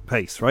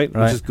pace, right?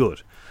 Which is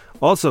good.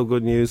 Also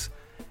good news.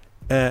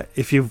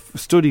 If you've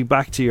studied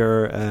back to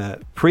your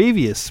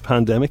previous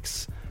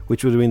pandemics,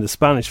 which would have been the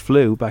Spanish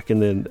flu back in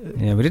the...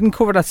 Yeah, we didn't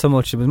cover that so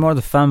much. It was more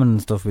the famine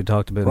and stuff we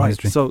talked about in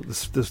history. So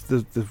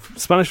the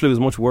Spanish flu is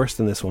much worse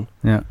than this one.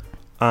 Yeah.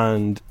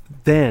 And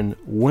then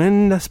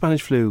when the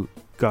Spanish flu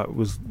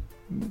was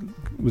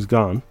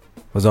gone...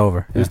 Was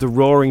over. It was the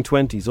roaring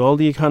 20s. All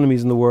the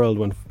economies in the world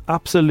went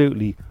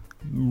absolutely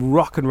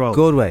rock and roll.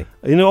 Good way.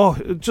 You know,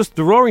 just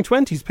the Roaring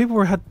Twenties.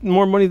 People had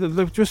more money that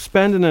they're just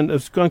spending, and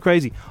it's gone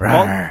crazy.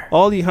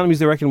 All the economies,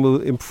 they reckon,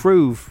 will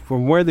improve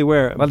from where they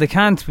were. Well, they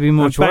can't be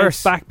much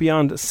worse. Back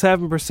beyond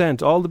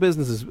 7%. All the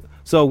businesses.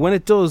 So when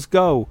it does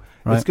go,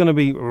 it's going to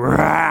be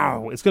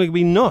wow. It's going to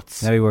be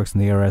nuts. Now he works in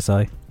the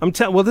RSI.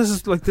 Well,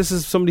 this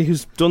is somebody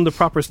who's done the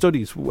proper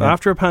studies. Yeah.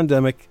 After a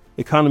pandemic,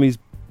 economies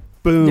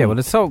boom. Yeah, well,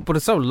 it's so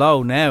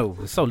low now.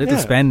 There's so little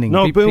spending.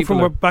 No, boom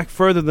from back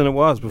further than it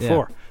was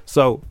before. Yeah.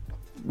 So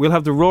we'll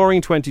have the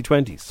roaring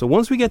 2020s. So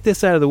once we get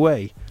this out of the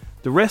way,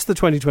 the rest of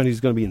the 2020s is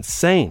going to be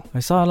insane. I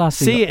saw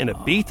last week. See it in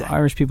a beat.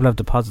 Irish people have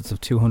deposits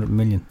of 200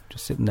 million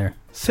just sitting there.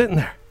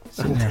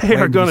 They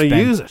are going to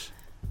use it.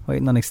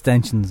 Waiting on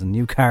extensions and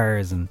new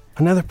cars and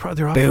now they're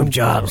offering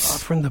jobs. They're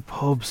offering the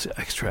pubs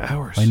extra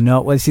hours. I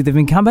know. Well, see, they've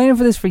been campaigning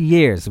for this for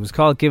years. It was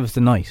called Give Us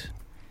the Night.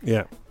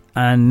 Yeah.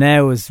 And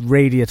now is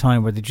really a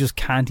time where they just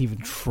can't even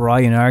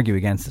try and argue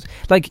against it.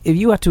 Like, if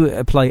you had to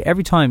apply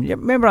every time,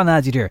 remember on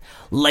ads you'd hear,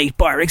 late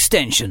bar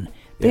extension.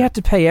 They had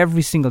to pay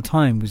every single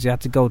time because you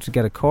had to go to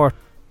get a court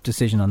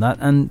decision on that,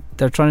 and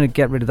they're trying to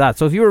get rid of that.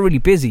 So if you were really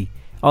busy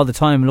all the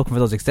time looking for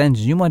those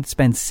extensions, you might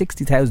spend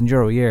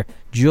 €60,000 a year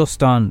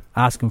just on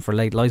asking for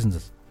late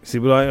licences. See,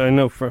 but I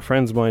know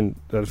friends of mine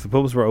that if the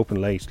pubs were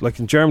open late, like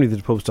in Germany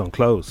the pubs don't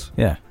close.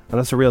 Yeah. And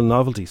that's a real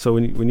novelty. So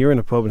when you're in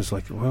a pub and it's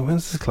like, well,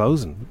 when's this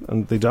closing?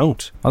 And they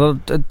don't. Although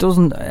it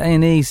doesn't,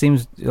 A&E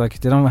seems like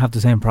they don't have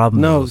the same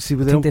problem. No, see,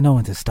 but I think they know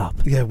when to stop.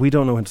 Yeah, we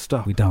don't know when to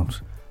stop. We don't.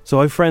 So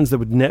I have friends that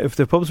would, if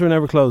the pubs were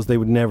never closed, they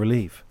would never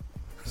leave.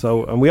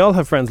 So, and we all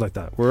have friends like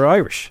that. We're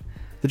Irish.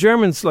 The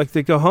Germans, like,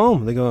 they go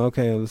home. They go,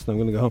 okay, listen, I'm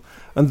going to go home.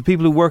 And the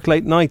people who work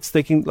late nights,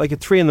 they can, like, at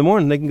 3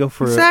 a.m, they can go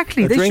for a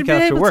drink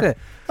after work. To.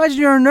 Imagine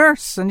you're a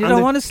nurse and you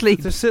don't want to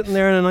sleep. They're sitting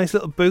there in a nice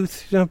little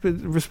booth,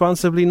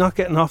 responsibly, not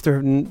getting off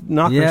their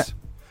knockers. Yeah.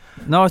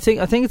 No, I think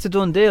it's a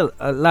done deal,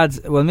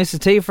 lads. Well, Mrs.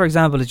 T, for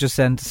example, has just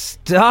said,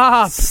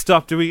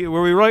 "Stop." Were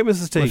we right,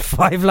 Mrs. T? With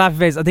 5 laugh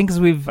faces. I think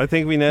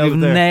we nailed it.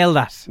 Nailed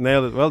that.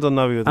 Nailed it. Well done,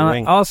 Nobby, with the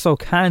ring. I also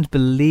can't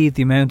believe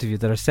the amount of you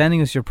that are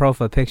sending us your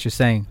profile picture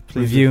saying,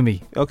 "Please review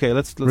me." Okay,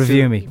 let's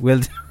review me. We'll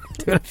do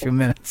it in a few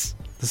minutes.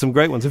 There's some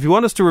great ones. If you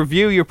want us to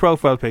review your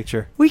profile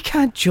picture, we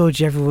can't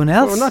judge everyone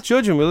else. Well, we're not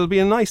judging. It'll be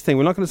a nice thing.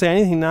 We're not going to say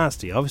anything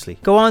nasty, obviously.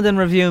 Go on then,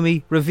 review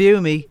me.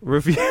 Review me.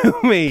 Review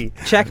me.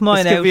 Check mine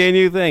out. This could be a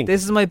new thing.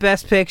 This is my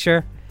best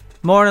picture.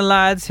 Morning,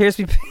 lads. Here's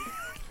me.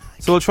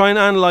 So we'll try and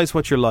analyse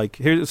what you're like.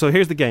 Here's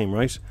the game,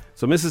 right?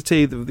 So Mrs.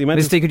 T, the amount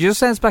Mrs. T, could you just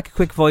send us back a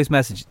quick voice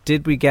message?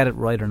 Did we get it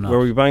right or not? Where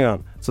we bang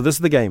on. So this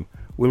is the game.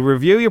 We'll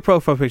review your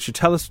profile picture.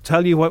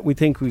 Tell you what we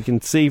think we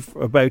can see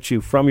about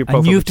you from your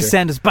profile picture. And you have to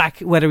send us back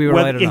whether we were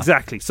right or not.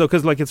 Exactly. So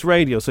because it's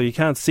radio, so you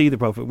can't see the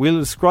profile. We'll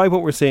describe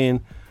what we're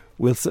seeing.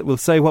 We'll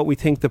say what we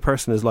think the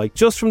person is like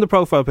just from the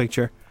profile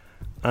picture,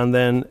 and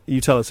then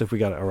you tell us if we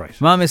got it all right.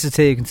 Come on, Mrs.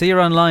 T. You can see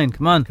you're online.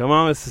 Come on,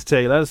 Mrs.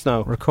 T. Let us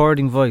know.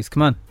 Recording voice.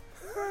 Come on.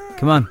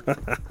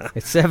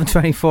 It's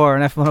 7:24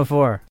 on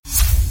F104.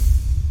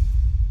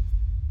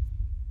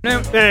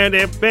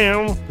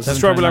 This is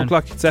Strawberry Alarm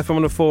Clock. It's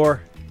FM104.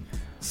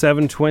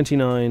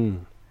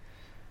 7:29.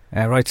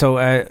 Right, so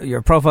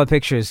your profile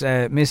pictures,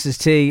 Mrs.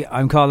 T.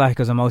 I'm called that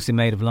because I'm mostly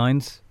made of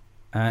lines,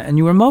 and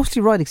you were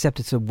mostly right, except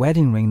it's a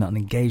wedding ring, not an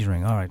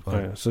engagement ring. All right,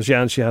 well. Yeah, so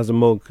she has a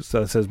mug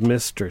that says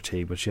Mr.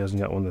 T, but she hasn't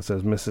got one that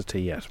says Mrs. T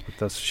yet.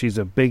 But she's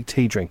a big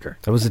tea drinker.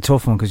 That was a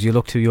tough one because you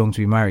look too young to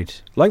be married.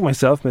 Like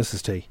myself,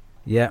 Mrs. T.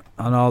 Yeah,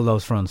 on all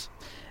those fronts.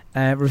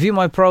 Review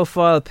my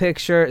profile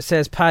picture,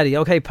 says Paddy.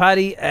 Okay,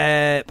 Paddy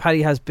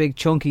has big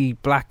chunky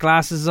black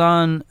glasses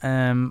on.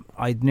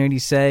 I'd nearly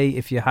say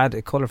if you had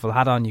a colourful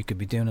hat on you could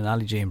be doing an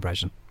Ali G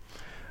impression.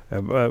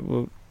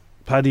 Well,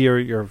 Paddy,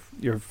 your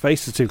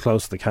face is too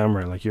close to the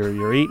camera. Like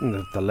you're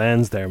eating the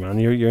lens there, man.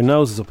 Your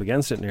nose is up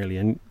against it nearly,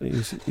 and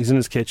he's in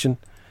his kitchen.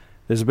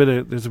 There's a bit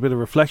of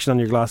reflection on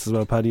your glass as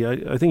well, Paddy.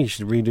 I think you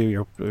should redo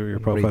your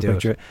profile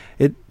picture.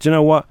 Do you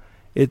know what?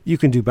 You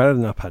can do better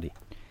than that, Paddy.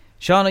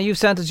 Shauna, you've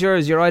sent us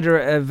yours. You're either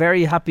a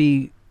very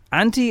happy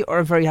auntie or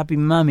a very happy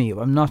mammy.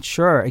 I'm not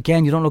sure.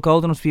 Again, you don't look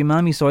old enough to be a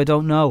mammy, so I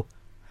don't know.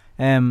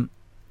 Some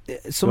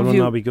of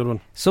you, good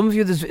one. Some of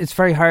you, it's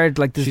very hard.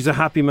 Like she's a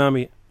happy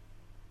mammy.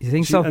 You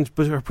think so?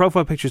 But her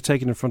profile picture is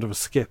taken in front of a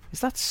skip. Is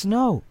that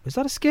snow? Is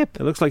that a skip?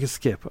 It looks like a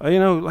skip.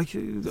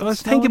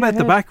 Think about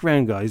the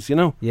background, guys.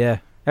 Yeah.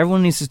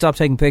 Everyone needs to stop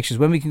taking pictures.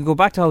 When we can go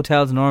back to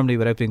hotels normally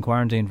without being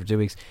quarantined for 2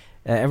 weeks,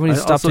 everyone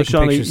needs to stop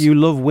taking pictures. You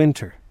love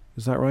winter.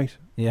 Is that right?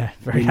 Yeah,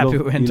 very happy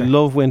with winter. You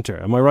love winter.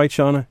 Am I right,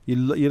 Shauna?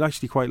 You'd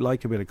actually quite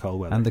like a bit of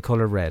cold weather. And the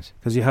colour red.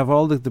 Because you have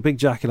all the big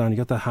jacket on, you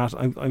got the hat.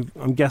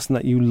 I'm guessing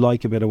that you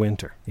like a bit of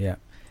winter. Yeah.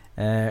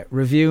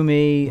 Review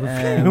me.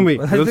 Review me.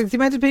 The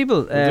amount of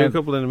people. We'll do a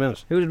couple in a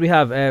minute. Who did we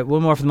have?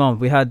 One more for the moment.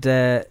 We had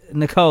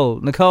Nicole.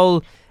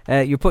 Nicole,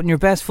 you're putting your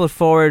best foot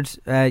forward.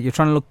 You're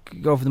trying to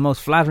go for the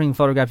most flattering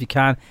photograph you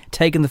can.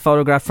 Taking the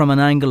photograph from an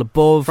angle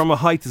above. From a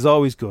height is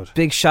always good.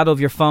 Big shadow of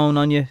your phone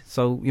on you,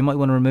 so you might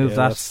want to remove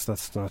that.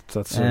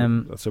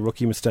 That's a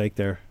rookie mistake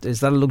there.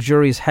 Is that a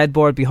luxurious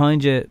headboard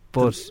behind you?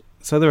 But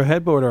it's either a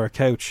headboard or a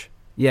couch.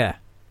 Yeah.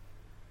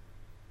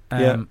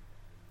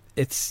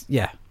 It's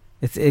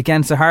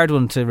It's a hard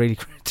one to really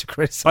to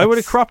criticise. I would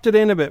have cropped it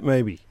in a bit,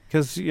 maybe,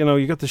 because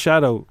you got the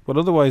shadow. But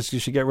otherwise, you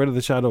should get rid of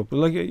the shadow.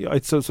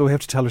 But so we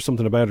have to tell her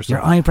something about herself.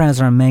 Your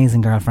eyebrows are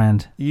amazing,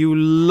 girlfriend. You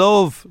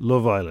love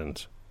Love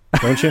Island,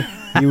 don't you?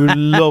 You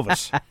love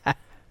it.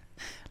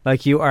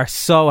 Like, you are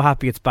so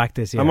happy it's back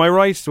this year. Am I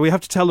right? So we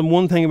have to tell them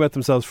one thing about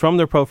themselves from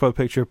their profile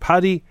picture.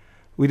 Paddy,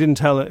 we didn't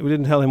tell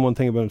him one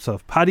thing about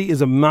himself. Paddy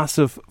is a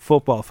massive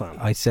football fan.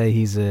 I'd say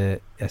he's a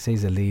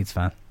Leeds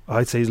fan.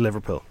 I'd say he's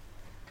Liverpool.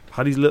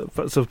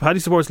 So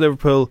Paddy supports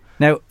Liverpool.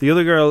 Now the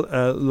other girl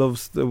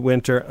loves the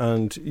winter,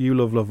 and you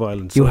love Love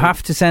Island. You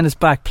have to send us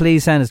back.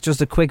 Please send us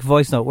just a quick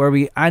voice note. Were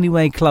we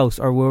anyway close,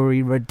 or were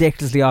we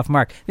ridiculously off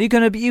mark? You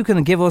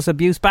can give us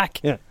abuse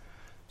back. Yeah.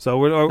 So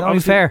we're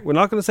fair. We're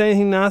not going to say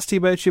anything nasty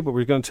about you, but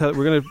we're going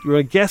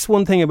to guess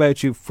one thing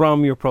about you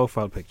from your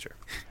profile picture,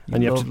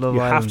 and you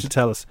have to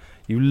tell us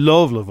you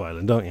love Love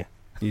Island, don't you?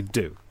 You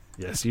do.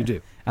 Yes, you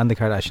do. And the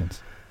Kardashians.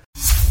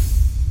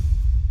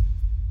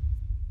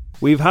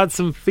 We've had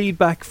some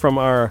feedback from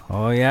our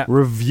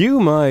review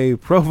my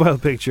profile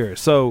picture.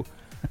 So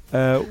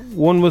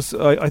one was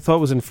I thought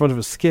was in front of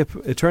a skip.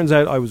 It turns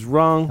out I was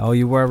wrong. Oh,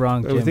 you were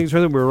wrong, Jim. I think it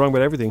turns out we were wrong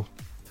about everything.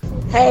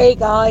 Hey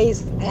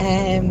guys,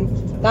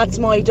 that's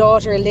my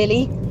daughter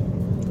Lily,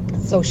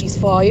 so she's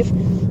 5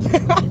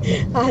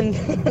 and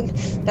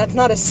that's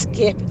not a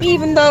skip,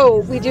 even though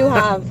we do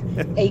have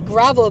a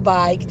gravel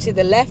bag to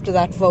the left of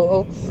that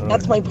photo.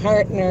 That's my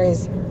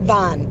partner's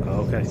van.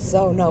 Okay.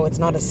 So no, it's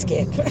not a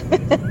skip.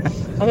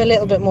 I'm a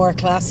little bit more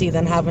classy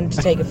than having to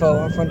take a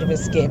photo in front of a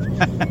skip.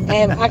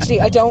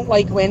 Actually, I don't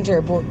like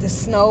winter, but the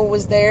snow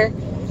was there.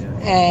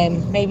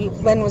 Maybe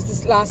when was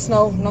this last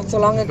snow? Not so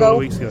long ago. A couple of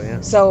weeks ago,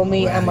 yeah. So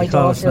me and my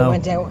daughter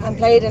went out and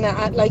played in it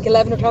at like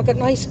 11 o'clock at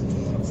night.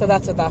 So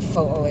that's what that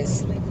photo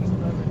is.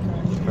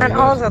 And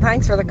also,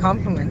 thanks for the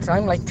compliment.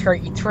 I'm like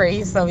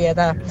 33, so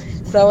yeah,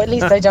 so at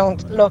least I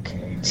don't look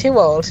too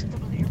old.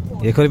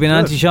 You could have been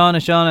Auntie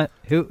Shauna.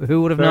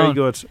 Who would have known?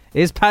 Very good.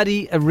 Is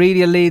Paddy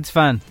really a Leeds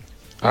fan?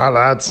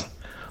 Lads,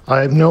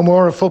 I'm no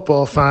more a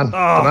football fan. The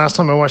last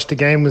time I watched the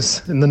game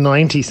was in the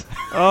 90s.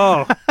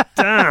 Oh,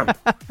 damn.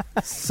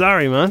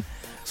 Sorry, man.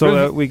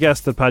 So we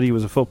guessed that Paddy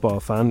was a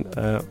football fan.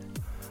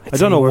 I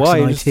don't know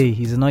why.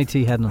 He's an IT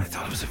head. I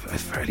thought it was a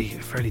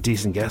fairly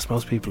decent guess.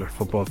 Most people are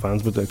football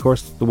fans, but of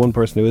course the one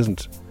person who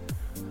isn't,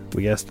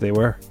 we guessed they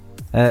were.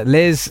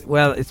 Liz,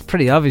 well, it's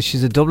pretty obvious.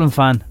 She's a Dublin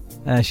fan.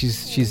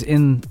 She's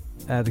in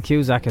the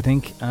Cusack, I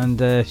think,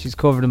 and she's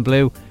covered in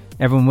blue.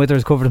 Everyone with her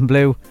is covered in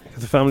blue.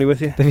 Is the family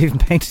with you? They've even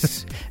painted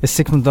a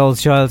 6-month-old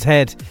child's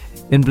head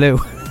in blue.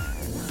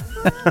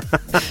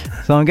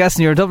 So I'm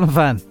guessing you're a Dublin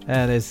fan,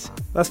 Liz.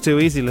 That's too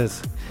easy,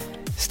 Liz.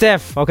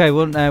 Steph, okay,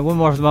 one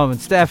more for the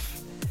moment.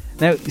 Steph,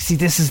 now see,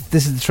 this is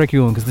the tricky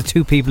one because the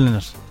two people in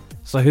it.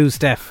 So who's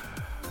Steph?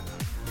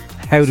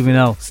 How do we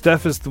know?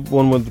 Steph is the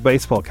one with the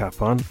baseball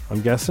cap on,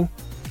 I'm guessing.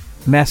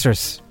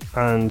 Messers.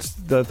 And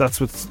that's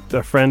with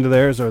a friend of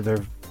theirs, or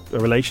a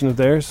relation of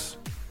theirs.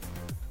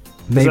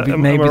 Maybe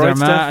right, their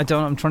man.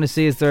 I'm trying to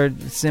see, is there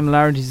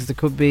similarities? There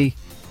could be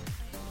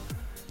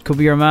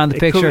your man. The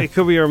picture. It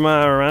could be your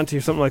man or auntie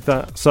or something like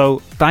that.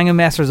 So banging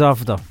Messers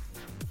off though.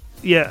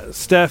 Yeah,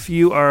 Steph,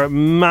 you are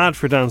mad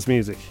for dance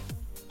music.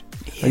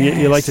 Yes. And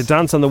you like to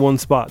dance on the one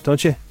spot,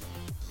 don't you?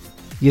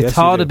 You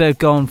thought about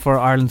going for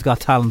Ireland's Got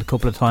Talent a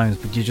couple of times,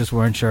 but you just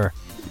weren't sure.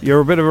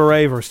 You're a bit of a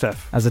raver,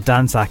 Steph. As a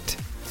dance act.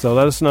 So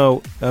let us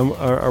know,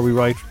 are we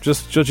right?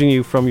 Just judging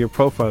you from your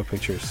profile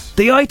pictures.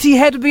 The IT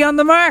head would be on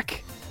the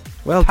mark.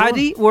 Well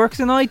Paddy works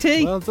in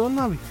IT. Well done,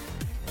 Nobby.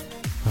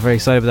 I'm very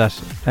excited about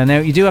that. And now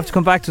you do have to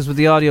come back to us with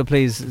the audio,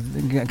 please.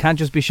 It can't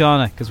just be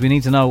Shauna, because we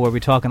need to know where we're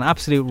talking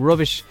absolute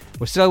rubbish.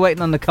 We're still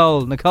waiting on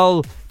Nicole.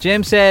 Nicole,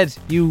 Jim said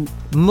you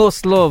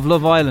must love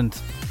Love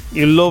Island.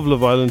 You love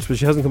Love Island, but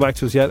she hasn't come back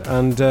to us yet.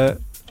 And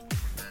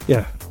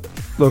yeah,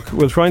 look,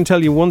 we'll try and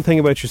tell you one thing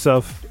about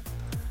yourself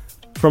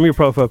from your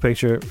profile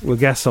picture. We'll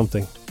guess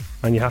something,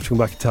 and you have to come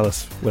back and tell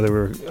us whether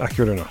we're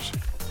accurate or not.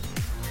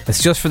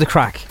 It's just for the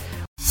crack.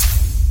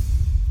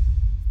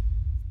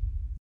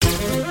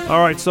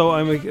 Alright, so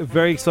I'm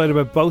very excited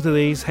about both of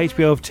these.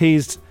 HBO have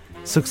teased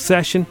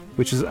Succession,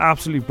 which is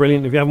absolutely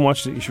brilliant. If you haven't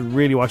watched it, you should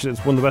really watch it.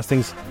 It's one of the best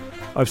things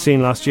I've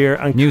seen last year.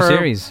 And new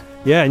series.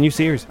 Yeah, new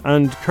series.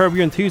 And Curb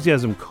Your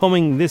Enthusiasm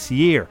coming this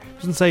year.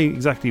 Doesn't say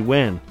exactly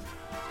when,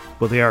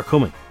 but they are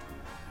coming.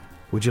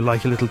 Would you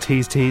like a little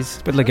tease? It's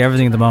a bit like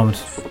everything at the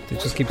moment. They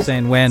just keep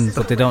saying when,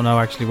 but they don't know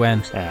actually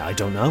when. I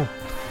don't know.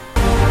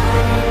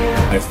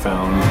 I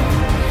found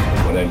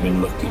what I've been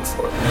looking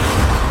for.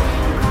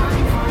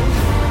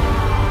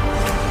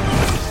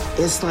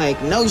 It's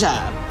like no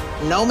job,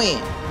 no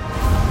man.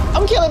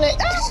 I'm killing it.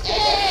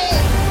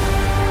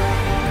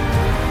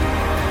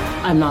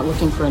 I'm not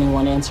looking for any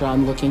one answer.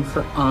 I'm looking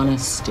for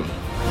honesty.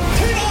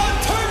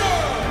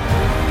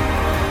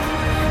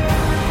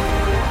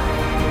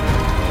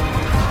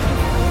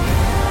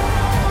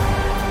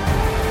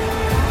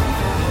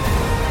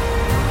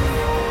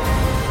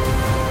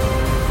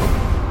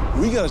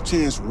 We got a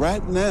chance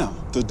right now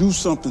to do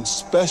something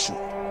special.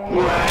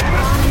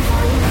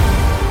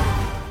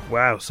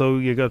 Wow, so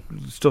you got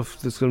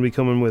stuff that's going to be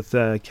coming with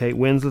Kate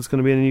Winslet's going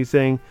to be in a new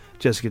thing.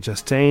 Jessica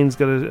Chastain's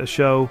got a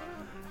show.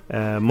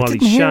 Molly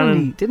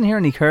Shannon. Didn't hear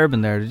any Curb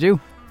in there, did you?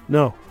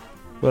 No.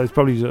 Well, it's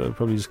probably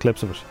just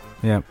clips of it.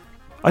 Yeah.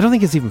 I don't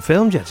think it's even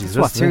filmed yet. It's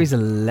what, series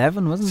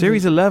 11, wasn't it?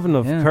 Series 11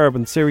 of Curb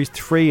and series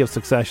 3 of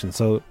Succession.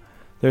 So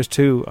there's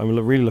 2 I'm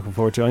really looking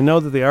forward to. I know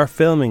that they are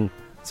filming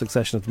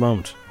Succession at the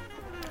moment.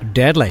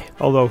 Deadly.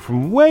 Although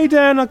from way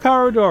down a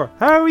corridor,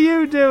 how are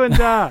you doing,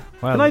 Dad?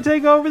 Well, can I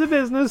take over the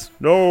business?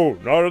 No,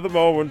 not at the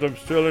moment. I'm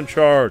still in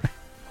charge.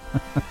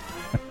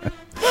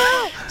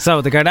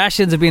 So the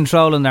Kardashians have been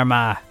trolling their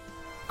ma,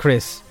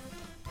 Kris,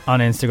 on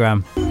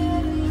Instagram.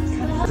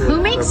 Who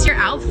makes your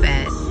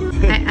outfit?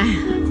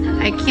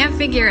 I can't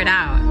figure it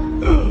out.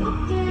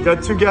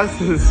 Got 2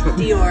 guesses.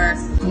 Dior.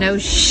 No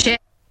shit.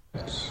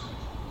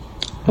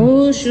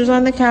 Oh, she was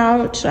on the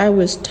couch. I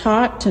was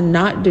taught to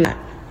not do that.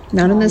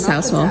 Not in this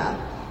household.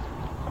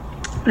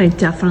 I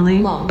definitely...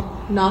 Mom,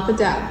 not the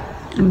dab.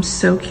 I'm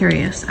so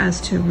curious as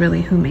to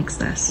really who makes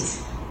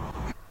this.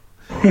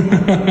 Bridget!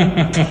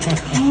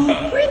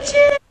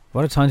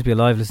 What a time to be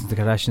alive listening to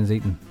the Kardashians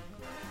eating.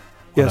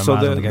 Yeah, so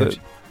the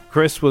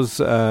Kris was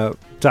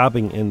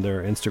dabbing in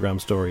their Instagram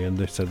story and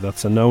they said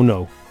that's a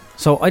no-no.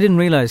 So I didn't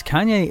realise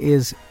Kanye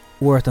is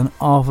worth an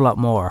awful lot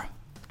more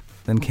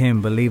than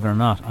Kim, believe it or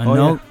not.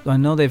 I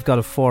know they've got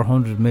a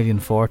 400 million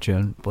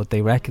fortune, but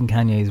they reckon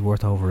Kanye is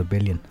worth over $1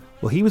 billion.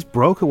 Well, he was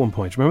broke at one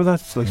point. Remember that?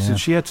 So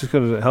she had to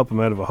kind of help him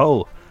out of a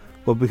hole.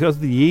 But because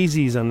of the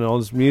Yeezys and all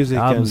this music,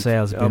 the album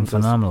sales have been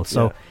phenomenal.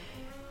 So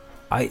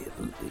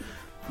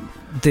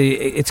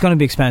it's going to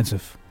be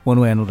expensive one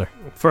way or another.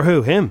 For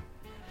who? Him?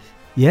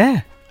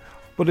 Yeah.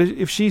 But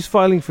if she's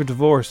filing for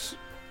divorce,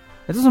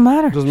 it doesn't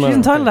matter. She's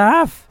entitled to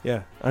half.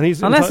 Yeah, and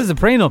he's unless it's a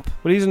prenup.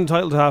 But he's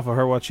entitled to half of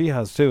her what she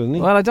has too, isn't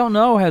he? Well, I don't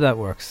know how that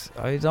works.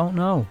 I don't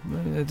know.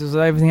 Does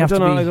everything have to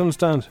be? I don't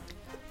understand.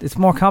 It's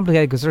more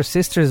complicated because her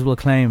sisters will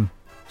claim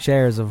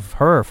shares of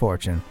her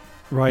fortune.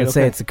 Right. They'll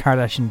say it's a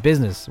Kardashian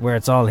business where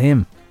it's all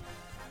him.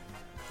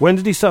 When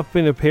did he stop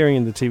appearing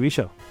in the TV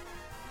show?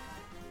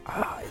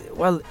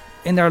 Well,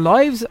 in their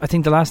lives, I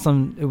think the last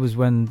time it was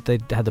when they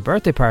had the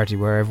birthday party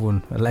where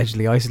everyone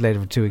allegedly isolated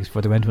for 2 weeks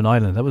before they went to an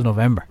island. That was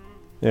November.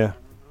 Yeah.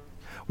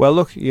 Well,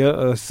 look,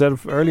 I said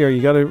earlier,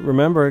 you got to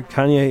remember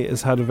Kanye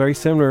has had a very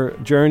similar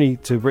journey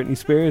to Britney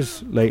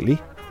Spears lately,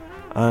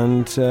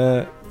 and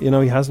he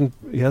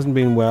hasn't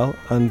been well,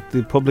 and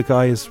the public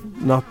eye has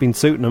not been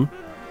suiting him.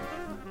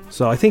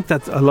 So I think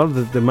that a lot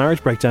of the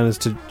marriage breakdown is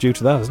due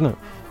to that, isn't it?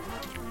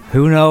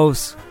 Who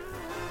knows?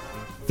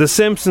 The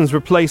Simpsons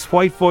replaced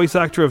white voice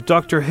actor of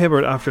Dr.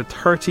 Hibbert after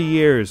 30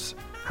 years.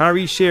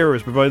 Harry Shearer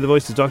has provided the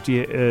voice of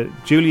Dr.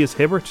 Julius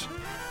Hibbert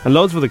and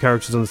loads of other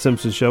characters on The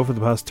Simpsons show for the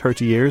past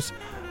 30 years.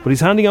 But he's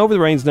handing over the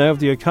reins now of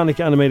the iconic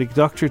animated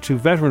Doctor to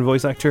veteran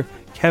voice actor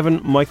Kevin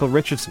Michael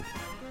Richardson.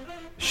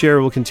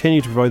 Shearer will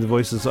continue to provide the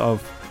voices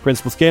of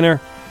Principal Skinner,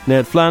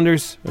 Ned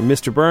Flanders, and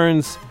Mr.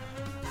 Burns.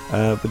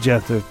 But yeah,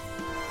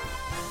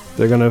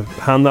 they're going to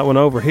hand that one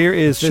over. Here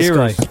is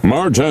Shearer.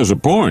 Marge has a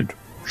point.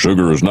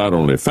 Sugar is not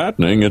only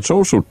fattening, it's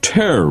also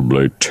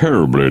terribly,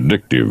 terribly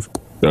addictive.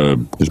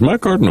 Is my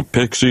carton of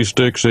Pixie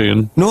Sticks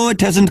in? No,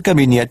 it hasn't come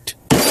in yet.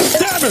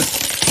 Damn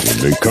it! When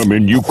they come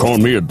in, you call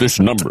me at this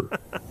number.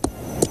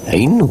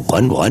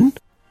 911.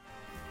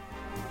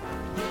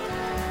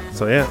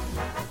 So yeah.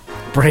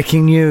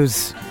 Breaking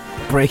news.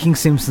 Breaking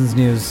Simpsons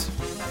news.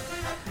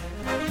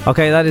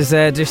 Okay, that is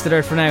Dish the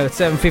Dirt for now. It's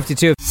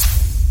 7:52.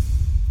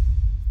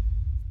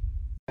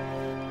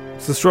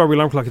 It's the Strawberry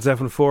Alarm Clock. It's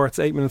FM4. It's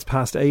 8 minutes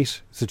past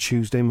 8. It's a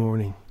Tuesday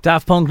morning.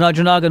 Daft Punk, Nod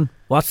Your Noggin.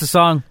 What's the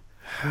song?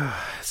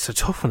 It's a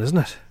tough one, isn't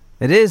it?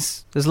 It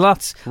is. There's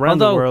lots. Around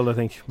the world, I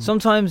think.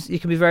 Sometimes you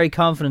can be very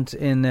confident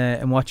in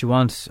what you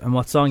want and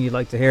what song you'd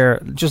like to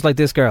hear. Just like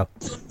this girl.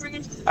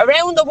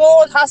 Around the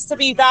World has to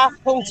be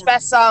Daft Punk's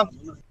best song.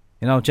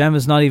 You know,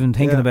 Gemma's not even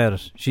thinking about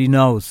it. She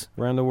knows.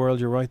 Around the World,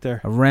 you're right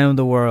there. Around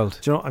the World.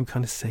 Do you know, I'm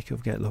kind of sick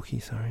of Get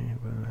Lucky, sorry.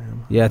 But I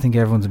am. Yeah, I think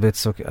everyone's a bit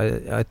sucky.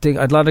 I think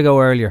I'd like to go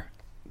earlier.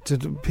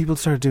 Did people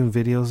start doing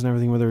videos and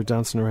everything where they were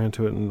dancing around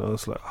to it, and I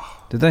was like,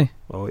 oh. Did they?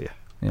 Oh, yeah.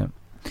 Yeah.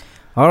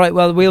 All right,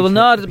 well, we will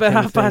nod at about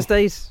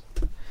 8:30.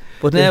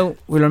 But now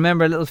we'll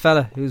remember a little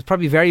fella who's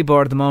probably very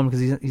bored at the moment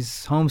because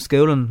he's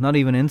homeschooling, not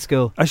even in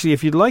school. Actually,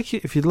 if you'd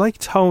like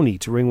Tony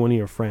to ring one of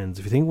your friends,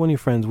 if you think one of your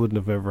friends wouldn't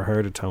have ever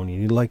heard of Tony,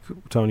 and you'd like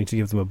Tony to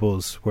give them a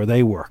buzz where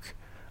they work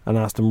and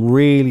ask them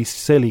really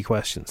silly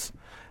questions,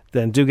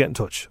 then do get in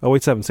touch.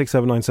 087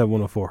 6797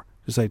 104.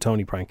 Just say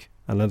Tony prank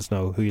and let us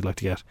know who you'd like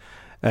to get.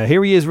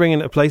 Here he is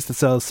ringing a place that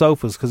sells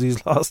sofas because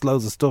he's lost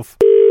loads of stuff.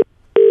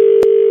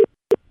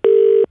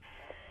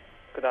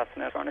 Good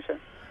afternoon, furniture.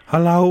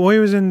 Hello, I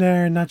was in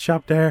there in that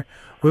shop there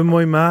with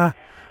my ma,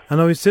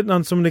 and I was sitting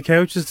on some of the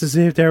couches to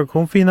see if they were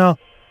comfy and all.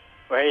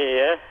 Were you,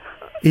 yeah?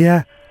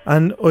 Yeah,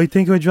 and I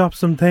think I dropped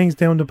some things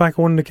down the back of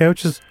one of the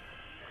couches.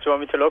 Do you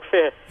want me to look for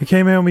you? It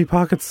came out of my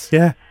pockets,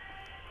 yeah.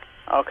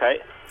 Okay.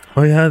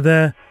 I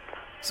had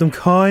some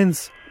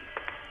coins.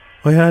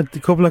 I had a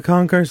couple of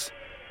conkers,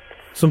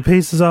 some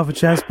pieces off a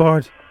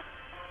chessboard,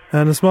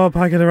 and a small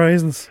packet of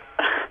raisins.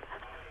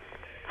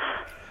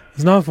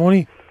 It's not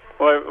funny.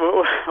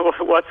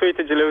 What sweet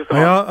did you lose?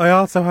 I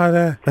also had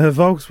a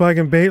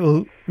Volkswagen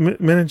Beetle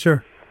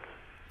miniature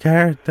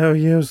car that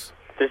we use.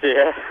 Did you?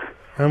 Yeah.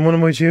 And one of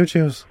my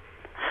choo-choos.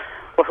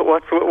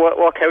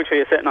 What couch are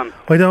you sitting on?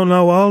 I don't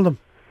know all of them.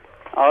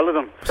 All of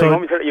them. So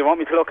you want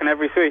me to look in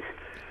every suite?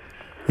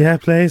 Yeah,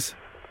 please.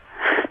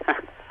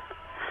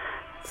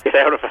 Get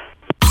out of it.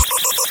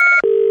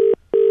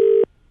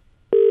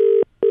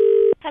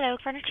 Hello,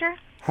 furniture.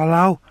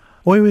 Hello.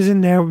 I was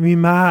in there with me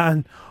ma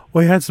and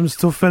I had some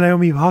stuff fell out of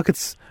my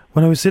pockets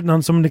when I was sitting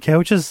on some of the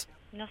couches.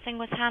 Nothing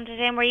was handed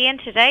in. Were you in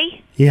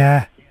today?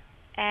 Yeah.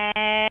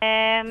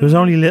 There was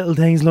only little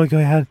things like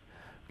I had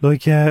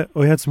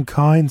some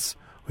coins.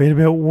 I had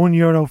about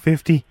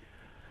 €1.50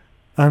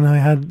 and I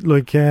had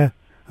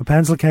a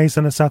pencil case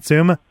and a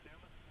Satsuma.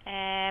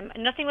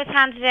 Nothing was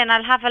handed in.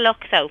 I'll have a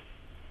look though.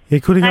 You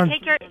could have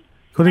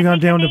gone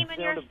down the.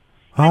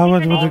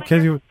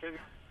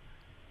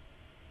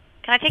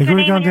 Can I take your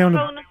name and your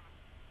phone?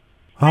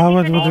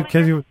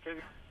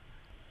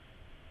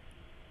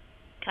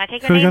 Can I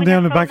take your name and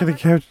down your the phone back of the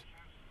couch.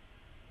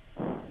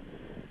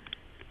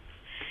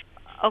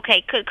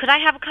 Okay, could I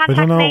have a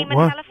contact name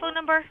and telephone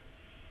number?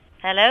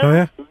 Hello? Oh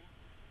yeah?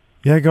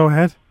 Yeah, go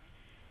ahead.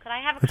 Could I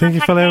have a I think it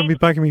contact fell out of name? me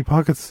back in my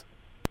pockets.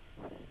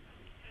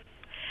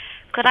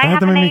 Could I had have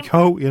them a in my name?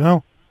 coat, you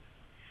know.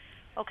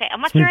 Okay,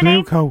 and what's It's my your blue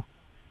name? coat.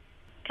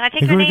 Can I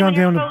take You your could have name and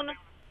your gone down phone?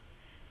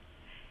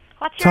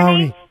 What's your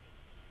Tony. name?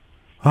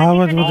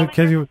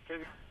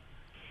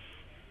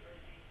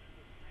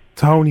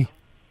 Tony.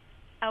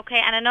 Okay,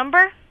 and a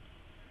number?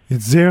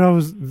 It's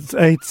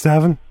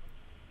 087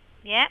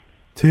 Yeah,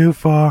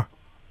 24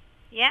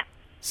 yeah,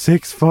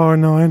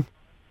 649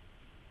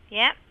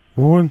 yeah,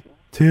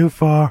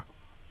 124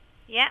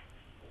 yeah,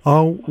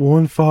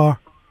 014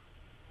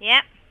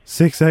 yeah.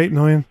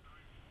 689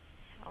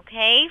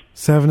 Okay,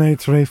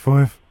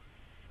 7835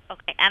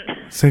 okay, and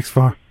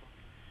 64.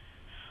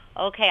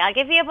 okay, I'll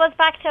give you a buzz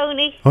back,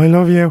 Tony. I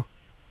love you.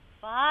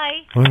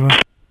 Bye. Bye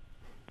bye.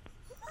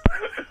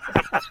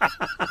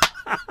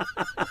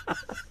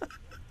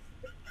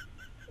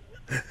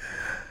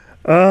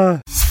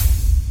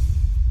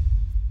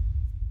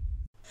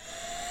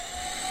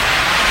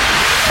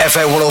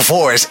 FA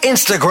 104's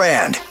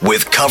Instagram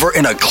with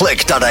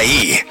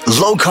coverinaclick.ie.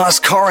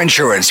 Low-cost car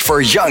insurance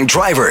for young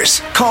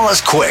drivers. Call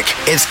us quick.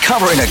 It's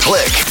Cover in a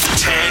Click.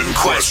 10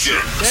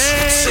 questions,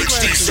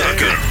 60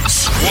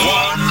 seconds,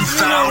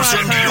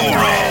 €1,000.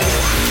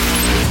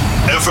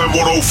 FM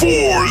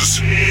 104's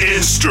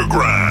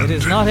Instagram. It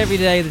is not every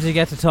day that you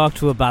get to talk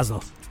to a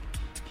Basil.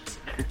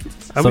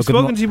 Have we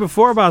spoken to you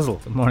before, Basil?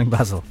 Good morning,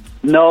 Basil.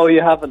 No,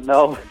 you haven't,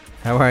 no.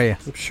 How are you?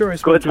 I'm sure I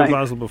spoke to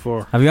Basil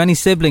before. Have you any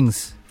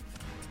siblings?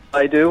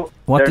 I do.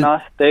 What They're did-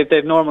 not.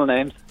 They've normal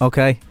names.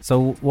 Okay,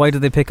 so why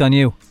did they pick on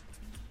you?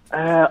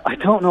 I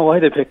don't know why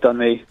they picked on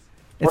me.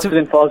 Must have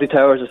been Faulty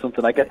Towers or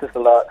something. I get this a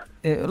lot.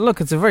 Look,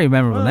 it's a very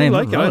memorable name. I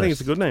like it. I love think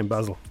it's a good name,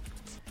 Basil.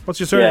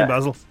 What's your surname, Yeah.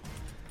 Basil?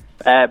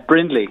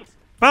 Brindley.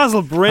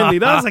 Basil Brindley.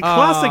 That's a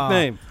classic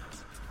name.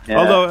 Yeah.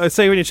 Although, I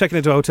say when you're checking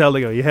into a hotel, they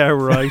go, yeah,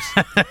 right.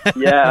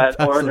 Yeah,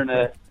 ordering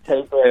a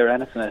takeaway or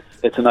anything.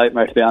 It's a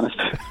nightmare, to be honest.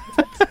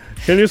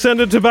 Can you send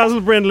it to Basil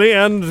Brindley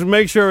and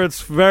make sure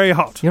it's very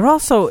hot? You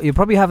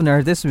probably haven't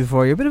heard this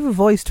before. You're a bit of a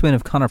voice twin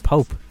of Conor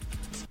Pope.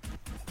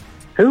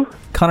 Who?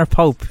 Conor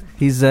Pope.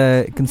 He's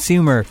a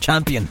consumer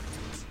champion,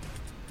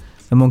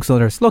 amongst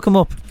others. Look him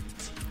up.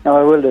 Oh,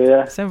 I will do,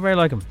 yeah. Sound very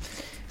like him.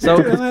 So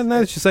now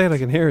that you say it, I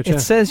can hear it. It Yeah.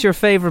 says your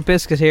favourite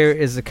biscuit here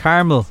is a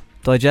caramel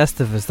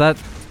digestive. Is that?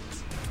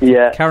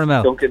 Yeah.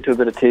 Caramel. Dunk into a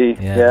bit of tea.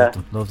 Yeah.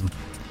 Love them.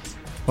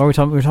 What were we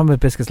talking? We were talking about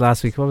biscuits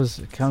last week. What was?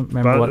 I can't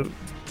remember what.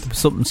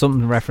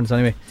 Something reference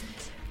anyway.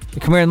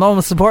 Come here. The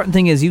most important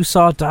thing is you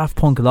saw Daft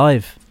Punk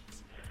live.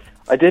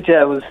 I did,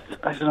 yeah. It was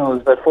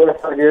about 4 or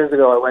 5 years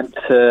ago. I went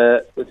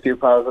with a few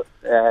pals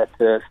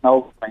to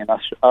snowboarding in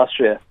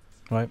Austria.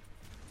 Right.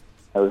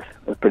 That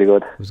was pretty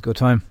good. It was a good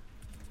time.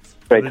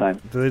 Great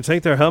time. Do they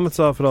take their helmets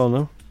off at all,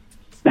 no?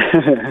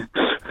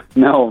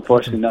 No,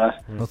 unfortunately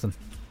not. Nothing.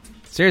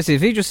 Seriously,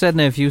 if you just said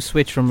now if you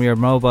switch from your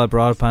mobile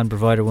broadband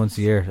provider once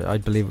a year,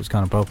 I'd believe it was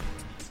Conor Pope.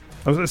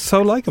 I was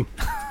so like him.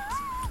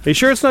 Are you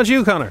sure it's not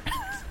you, Conor?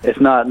 It's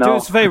not, no. Do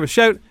us a favour,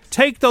 shout,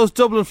 take those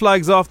Dublin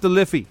flags off the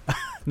Liffey.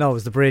 No, it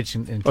was the bridge.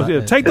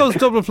 Take those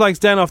Dublin flags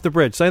down off the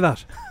bridge, say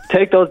that.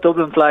 Take those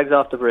Dublin flags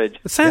off the bridge.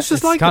 It sounds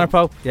just like Conor him.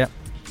 Pope, yeah.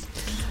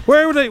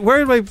 Where would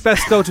I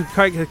best go to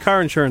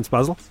car insurance,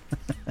 Basil?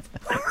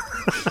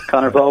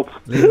 Conor Pope.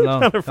 Leave it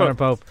alone. Conor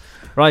Pope.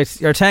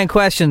 Right, your 10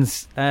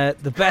 questions.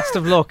 The best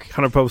of luck.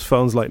 Conor Pope's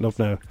phone's lighting up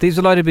now. These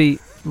will either be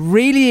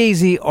really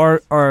easy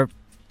or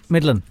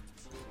middling.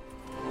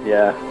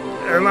 Yeah.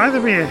 It'll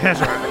either be a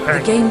hit or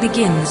The game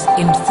begins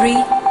in 3,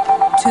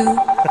 2,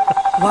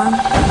 1.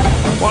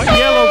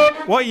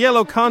 What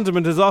yellow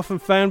condiment is often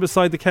found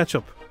beside the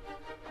ketchup?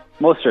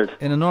 Mustard.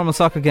 In a normal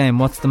soccer game,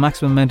 what's the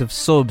maximum amount of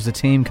subs a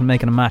team can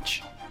make in a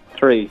match?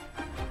 3.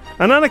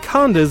 An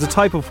anaconda is a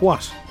type of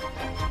what?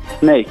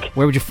 Snake.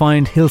 Where would you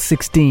find Hill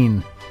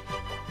 16?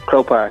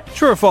 Crow Park.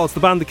 True or false, the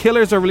band The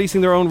Killers are releasing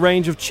their own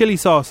range of chili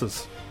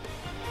sauces?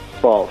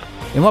 False.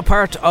 In what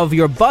part of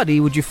your body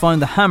would you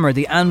find the hammer,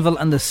 the anvil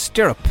and the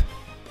stirrup?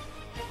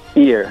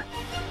 Ear.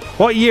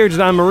 What year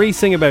did Anne-Marie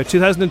sing about?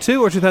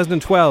 2002 or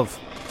 2012?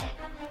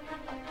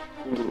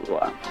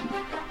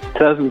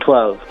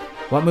 2012.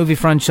 What movie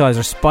franchise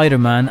are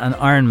Spider-Man and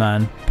Iron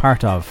Man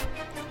part of?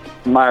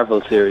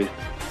 Marvel series.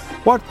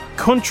 What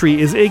country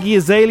is Iggy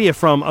Azalea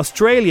from?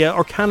 Australia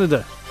or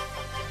Canada?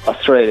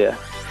 Australia.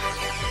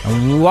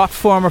 And what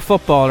former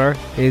footballer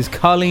is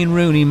Colleen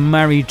Rooney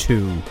married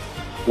to?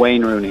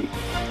 Wayne Rooney.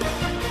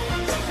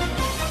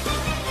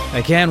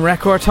 Again,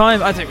 record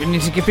time. I think we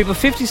need to give people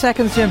 50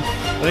 seconds, Jim.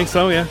 I think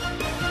so, yeah.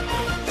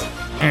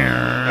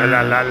 La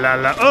la la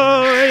la.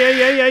 Oh,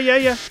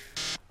 yeah.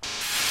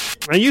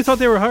 And you thought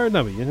they were hard,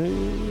 Nobby?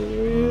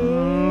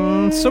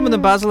 Some of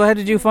them, Basil. How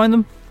did you find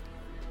them?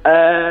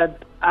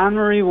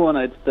 Anne-Marie one,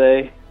 I'd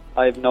say.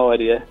 I have no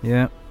idea.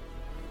 Yeah.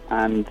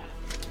 And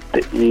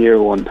the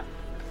ear one.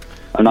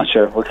 I'm not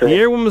sure. The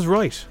ear one was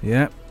right.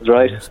 Yeah. Was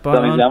right.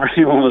 That means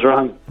Anne-Marie one was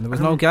wrong. And there was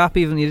no gap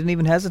even. You didn't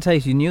even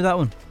hesitate. You knew that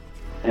one.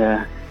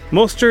 Yeah.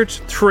 Mustard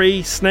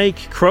 3,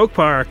 Snake, Croke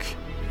Park.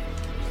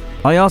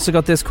 I also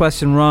got this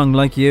question wrong,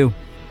 like you.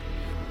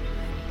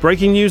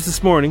 Breaking news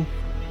this morning.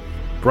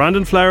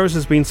 Brandon Flowers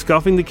has been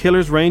scoffing the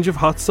Killer's range of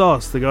hot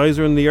sauce. The guys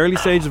are in the early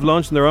stage of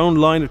launching their own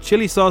line of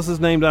chili sauces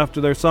named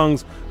after their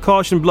songs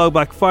Caution,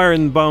 Blowback, Fire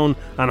in the Bone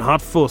and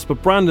Hot Fuss.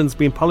 But Brandon's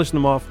been polishing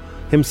them off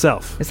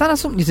himself. Is that not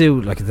something you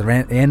do like at the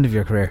end of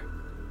your career?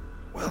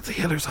 Well, the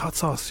Killer's hot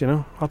sauce, you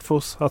know. Hot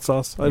Fuss, hot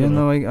sauce. I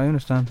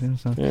understand.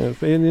 Yeah,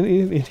 you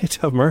need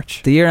to have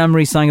merch. The year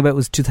Anne-Marie sang about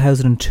was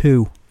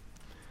 2002.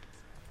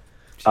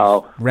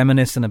 Oh.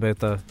 Reminiscing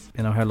about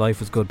how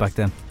life was good back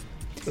then.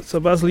 So,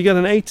 Basil, you got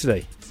an 8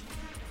 today.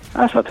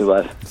 That's not too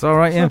bad. It's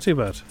alright, yeah. Not too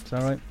bad. It's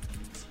alright.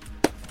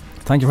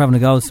 Thank you for having a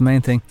go. It's the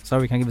main thing.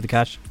 Sorry we can't give you the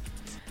cash.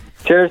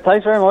 Cheers.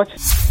 Thanks very much.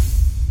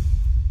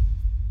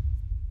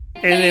 It's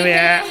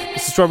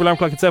the Strawberry Alarm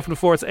Clock. It's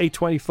F4. It's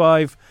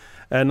 8:25.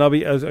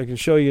 Nobby, I can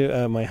show you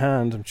my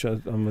hand.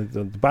 I'm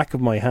the back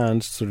of my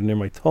hand, sort of near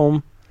my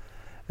thumb.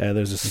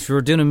 If you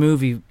were doing a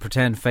movie,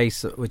 pretend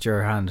face with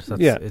your hand.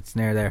 It's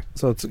near there.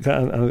 So it's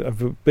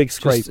a big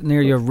scrape. Just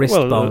near your wrist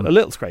bone. A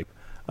little scrape.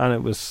 And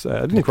it was,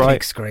 I didn't cry.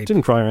 Scrape.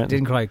 Didn't cry or anything.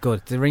 Didn't cry,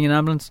 good. Did they ring an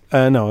ambulance?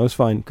 No, I was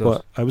fine. Good.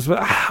 But I was,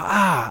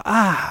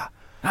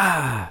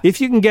 If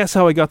you can guess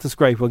how I got the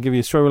scrape, I'll give you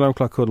a Strawberry Alarm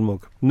Clock cuddle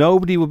mug.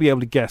 Nobody will be able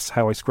to guess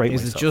how I scraped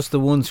myself. Is it just the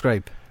one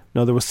scrape?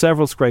 No, there were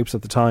several scrapes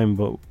at the time,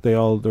 but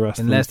the rest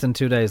in less than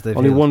 2 days they've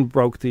only healed. One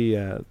broke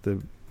the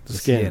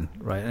skin.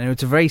 Right, and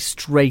it's a very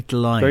straight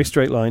line. Very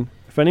straight line.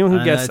 If anyone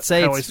can guess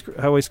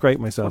how I scraped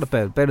myself.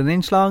 What about an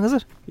inch long, is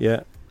it?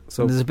 Yeah.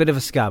 So and there's a bit of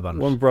a scab on it.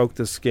 One broke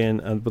the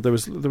skin, but there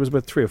was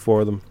about 3 or 4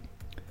 of them.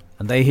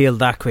 And they healed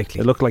that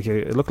quickly. It looked like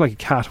a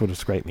cat would have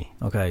scraped me.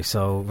 Okay,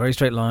 so very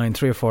straight line,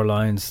 3 or 4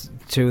 lines.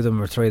 2 of them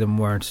or 3 of them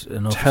weren't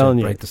enough to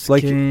break the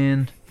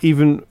skin. Like,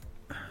 even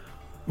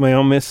my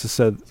own missus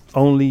said,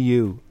 only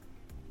you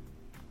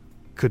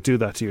could do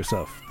that to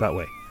yourself that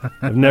way.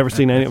 I've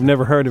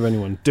never heard of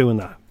anyone doing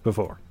that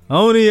before.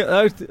 Only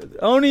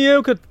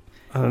you could.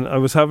 And I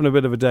was having a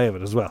bit of a day of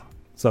it as well.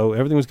 So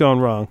everything was going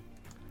wrong.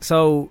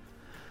 So,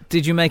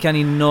 did you make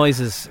any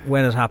noises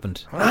when it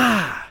happened?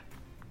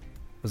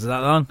 Was it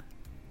that long?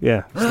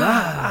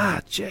 Yeah.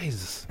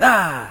 Jesus.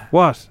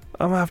 What?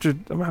 I'm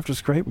after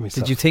scraping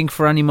myself. Did you think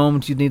for any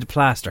moment you'd need a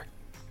plaster?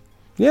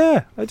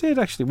 Yeah, I did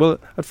actually. Well,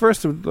 at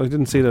first I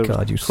didn't see that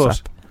it was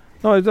cut.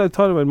 No, I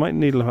thought I might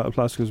need a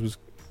plaster because it was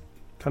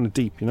kind of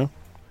deep, you know.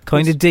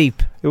 Kind of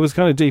deep. It was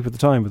kind of deep at the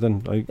time, but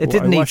then it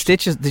didn't need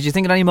stitches. Did you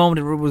think at any moment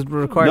it was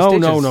required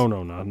stitches? No, not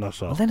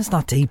at all. Well, then it's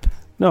not deep.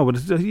 No,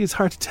 but it's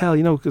hard to tell,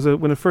 you know, because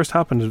when it first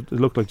happened, it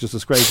looked like just a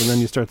scrape, and then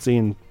you start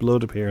seeing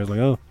blood appear. I was like,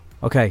 oh.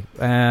 Okay.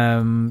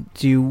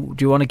 Do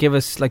you want to give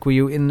us, like, were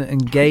you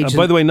engaged?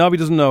 By the way, Nobby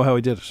doesn't know how I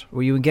did it.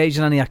 Were you engaged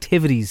in any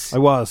activities? I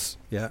was.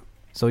 Yeah.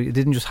 So it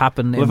didn't just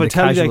happen. Well, if I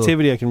tell you the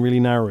activity, I can really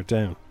narrow it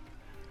down.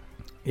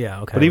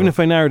 Yeah, okay. But even if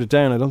I narrowed it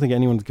down, I don't think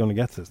anyone's going to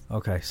get this.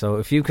 Okay, so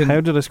if you can...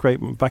 How did I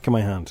scrape back of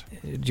my hand?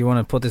 Do you want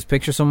to put this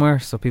picture somewhere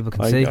so people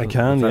can see? I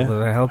can, yeah.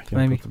 Will that help, I can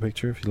maybe? put the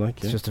picture if you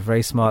like, It's just a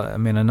very small... I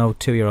mean, I know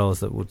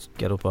 2-year-olds that would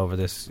get up over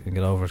this and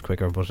get over it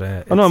quicker, but...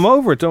 oh, no, I'm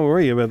over it. Don't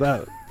worry about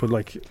that. But,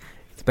 like...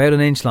 It's about an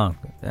inch long,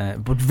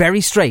 but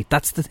very straight.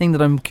 That's the thing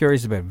that I'm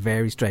curious about.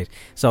 Very straight.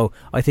 So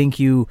I think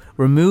you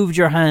removed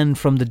your hand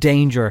from the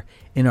danger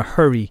in a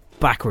hurry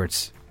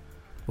backwards.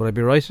 Would I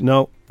be right?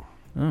 No.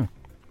 Oh.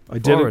 I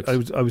did it.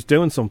 I was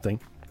doing something.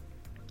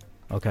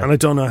 Okay. And I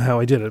don't know how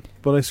I did it,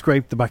 but I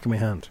scraped the back of my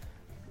hand.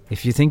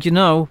 If you think you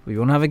know, you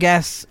want to have a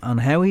guess on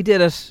how he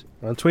did it.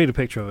 I'll tweet a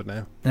picture of it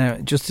now. Now,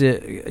 just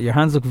your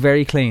hands look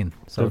very clean.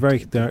 So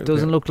it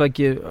doesn't look like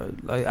you,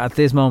 at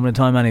this moment in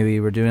time anyway,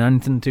 you were doing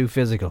anything too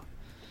physical.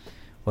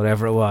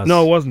 Whatever it was.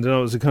 No, it wasn't. No,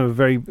 it was a kind of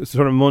very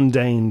sort of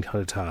mundane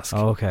kind of task.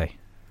 Oh, okay.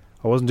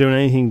 I wasn't doing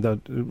anything that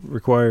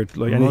required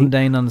like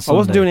mundane on the Sunday. I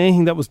wasn't doing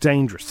anything that was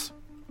dangerous.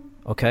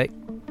 Okay.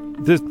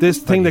 This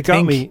thing that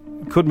got me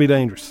could be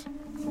dangerous.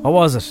 What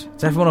was it?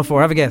 It's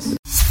F104. Have a guess.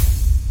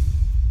 It's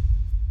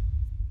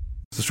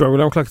the Strawberry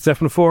Alarm Clock. It's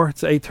F104.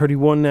 It's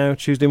 8:31 now,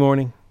 Tuesday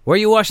morning. Were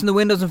you washing the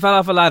windows and fell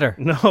off a ladder?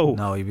 No.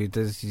 No, you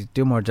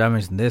do more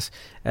damage than this.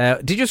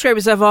 Did you scrape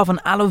yourself off an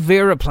aloe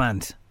vera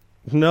plant?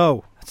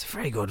 No. That's a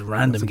very good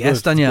random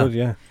guess on you. Good,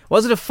 yeah.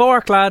 Was it a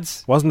fork,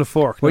 lads? Wasn't a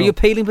fork. Were you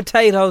peeling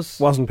potatoes?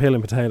 Wasn't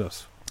peeling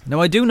potatoes.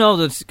 Now, I do know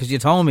that, because you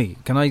told me,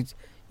 you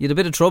had a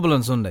bit of trouble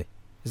on Sunday.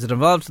 Is it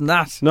involved in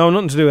that? No,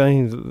 nothing to do with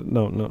anything.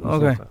 No.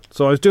 Okay.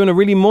 So I was doing a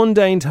really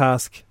mundane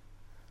task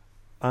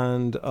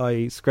and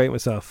I scraped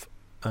myself,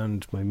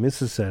 and my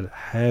missus said,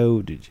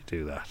 "How did you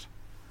do that?"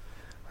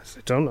 I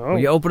said, "I don't know." Were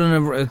you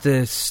opening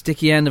the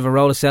sticky end of a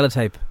roll of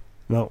sellotape?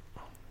 No.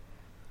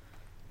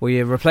 Were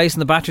you replacing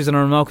the batteries on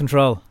a remote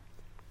control?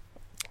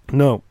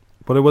 No.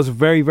 But it was a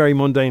very, very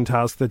mundane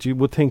task that you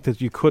would think that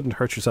you couldn't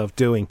hurt yourself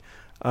doing.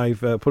 I've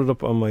put it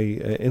up on my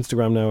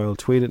Instagram now. I'll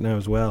tweet it now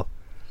as well.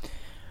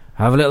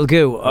 Have a little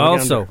go.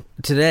 Also,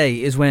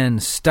 today is when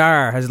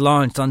Star has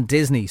launched on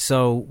Disney,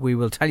 so we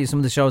will tell you some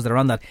of the shows that are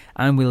on that,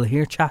 and we'll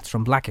hear chats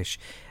from Blackish,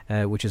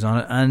 which is on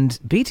it. And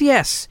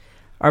BTS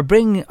are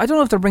bringing, I don't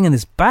know if they're bringing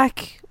this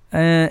back,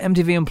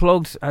 MTV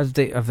Unplugged, have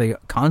they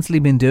constantly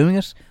been doing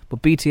it?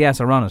 But BTS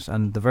are on it,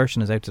 and the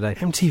version is out today.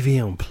 MTV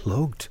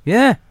Unplugged?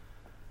 Yeah.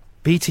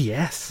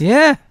 BTS?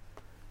 Yeah.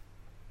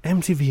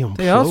 MTV Unplugged?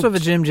 They also have a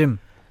Jim.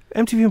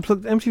 MTV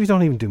Unplugged. MTV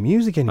don't even do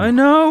music anymore. I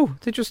know.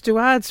 They just do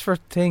ads for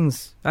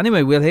things.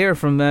 Anyway, we'll hear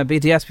from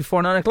BTS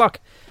before 9 o'clock.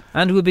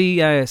 And we'll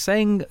be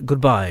saying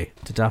goodbye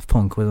to Daft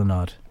Punk with a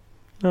nod.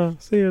 Oh,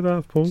 see you,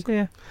 Daft Punk. See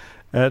ya.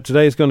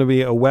 Today is going to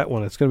be a wet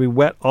one. It's going to be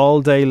wet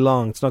all day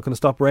long. It's not going to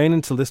stop raining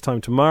until this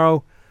time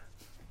tomorrow.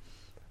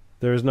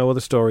 There is no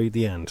other story.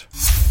 The end.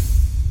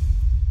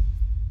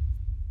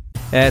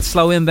 It's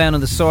slow inbound on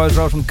the Swords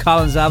Road from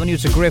Collins Avenue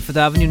to Griffith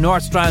Avenue.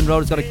 North Strand Road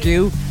has got a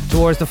queue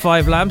towards the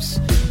Five Lamps.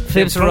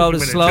 Phipson Road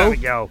is slow.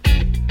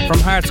 From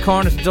Hart's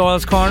Corner to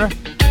Doyle's Corner.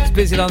 It's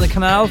busy along the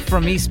canal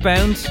from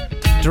eastbound.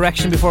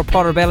 Direction before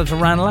Porterbella to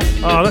Ranelagh.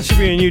 Oh, that should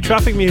be your new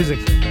traffic music.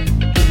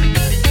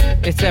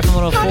 It's FM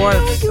 104.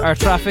 It's our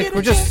traffic.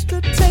 We're just...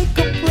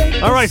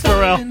 Alright,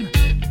 Pharrell.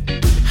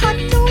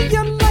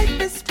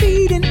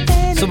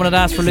 Someone had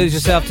asked for Lose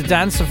Yourself to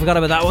Dance. I forgot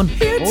about that one.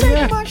 Oh,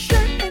 yeah.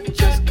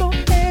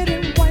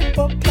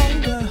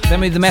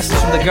 Send me the message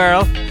from the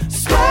girl.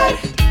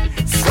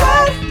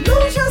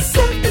 Lose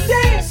yourself to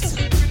dance.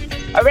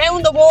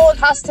 Around the World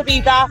has to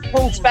be Daft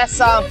Punk's best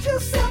song.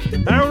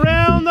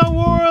 Around the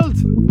World.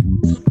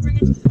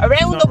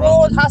 Around the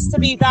World has to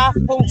be Daft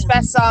Punk's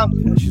best song.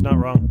 Yeah, she's not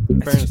wrong.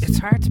 It's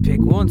hard to pick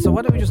one, so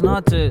why don't we just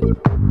nod to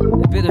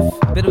a bit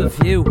of a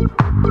few?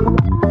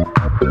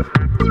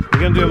 You're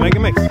going to do a mega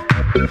mix?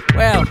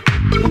 Well,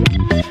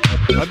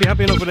 I'd be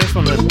happy enough with this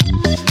one then.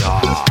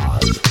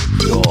 Nod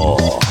your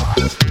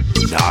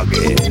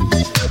noggin.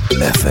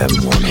 FM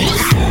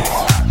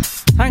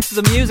 104. Thanks for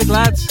the music,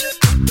 lads.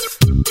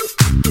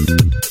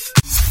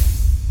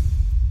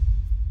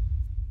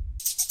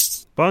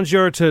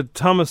 Bonjour to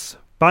Thomas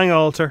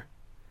Bangalter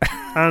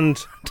and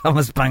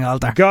Thomas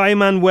Bangalter, Guy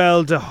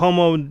Manuel de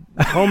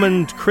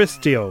Homond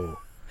Christio.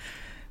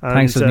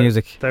 Thanks for the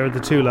music. They were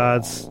the two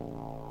lads.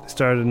 They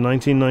started in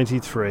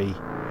 1993.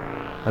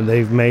 And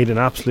they've made an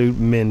absolute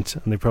mint,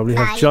 and they probably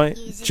have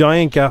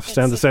giant gaffs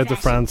down the south of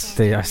France.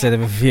 I said of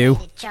a few.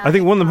 I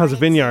think one of them has a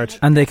vineyard.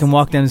 And they can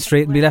walk down the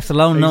street and be left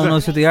alone. No one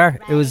knows who they are.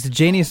 It was the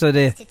genius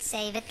idea.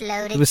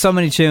 There was so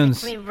many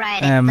tunes. The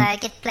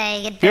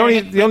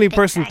only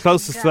person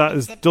closest to that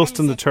is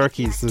Dustin the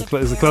Turkeys. Is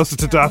the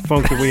closest to Daft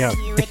Punk that we have.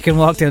 You can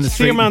walk down the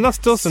street. See, man, that's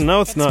Dustin. No,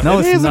 it's not. No,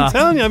 it it's is, not. I'm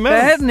telling you, man.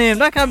 The head name,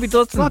 that can't be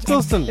Dustin. It's not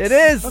Dustin. It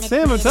is. That's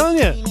him, I'm telling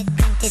you.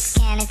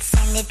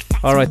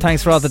 Alright,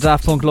 thanks for all the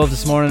Daft Punk love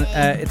this morning.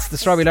 It's the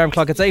Strawberry Alarm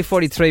Clock. It's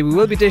 8:43. We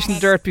will be dishing the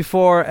dirt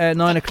before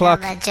 9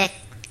 o'clock.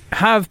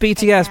 Have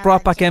BTS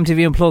brought back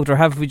MTV Unplugged, or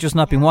have we just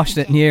not been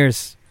watching it in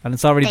years and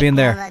it's already been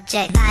there?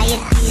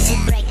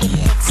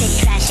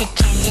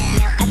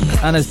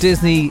 And as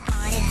Disney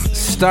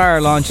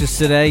Star launches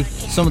today,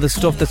 some of the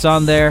stuff that's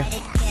on there,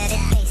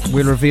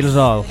 we'll reveal it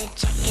all.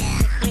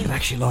 It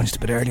actually launched a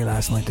bit early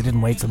last night. They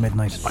didn't wait till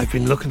midnight. I've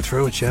been looking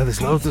through it, yeah. There's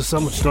so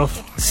much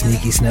stuff.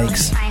 Sneaky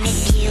snakes.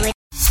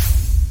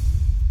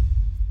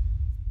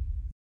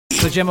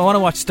 So Jim, I want to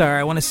watch Star.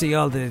 I want to see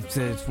all the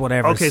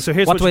whatever. Okay, so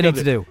here's what do I need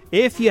to do?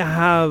 If you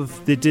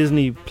have the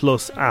Disney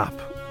Plus app,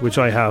 which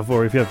I have,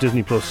 or if you have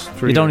Disney Plus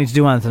 3, you don't need to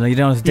do anything. You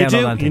don't have to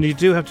download anything. You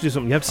do have to do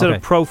something. You have to set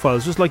up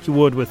profiles, just like you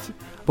would with.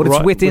 But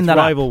it's within that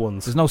rival app.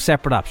 Ones. There's no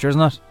separate app, sure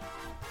isn't it?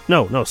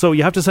 No. So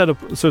you have to set up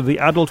the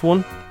adult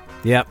one.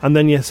 Yeah. And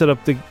then you set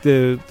up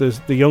the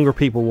younger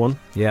people one.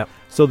 Yeah.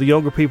 So the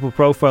younger people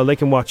profile, they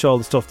can watch all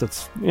the stuff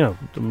that's, the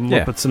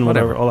Muppets and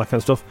whatever, all that kind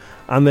of stuff.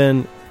 And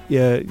then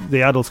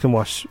the adults can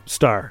watch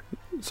Star.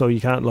 So you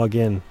can't log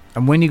in.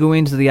 And when you go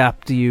into the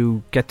app, do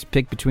you get to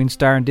pick between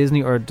Star and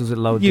Disney, or does it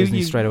load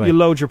Disney straight away? You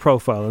load your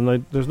profile,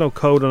 and there's no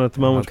code on it at the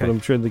moment, but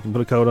I'm sure they can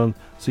put a code on.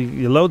 So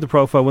you load the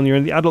profile. When you're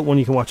in the adult one,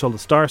 you can watch all the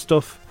Star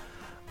stuff.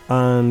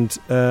 And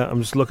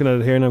I'm just looking at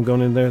it here, and I'm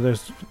going in there.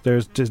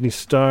 There's Disney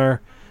Star,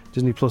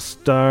 Disney Plus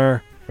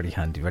Star, Very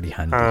handy, very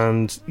handy.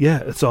 And yeah,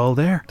 it's all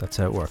there. That's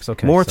how it works.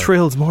 Okay. More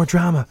thrills, more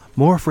drama,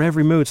 more for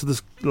every mood. So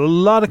there's a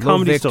lot of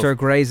comedy Victor, stuff.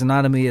 Grey's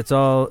Anatomy, it's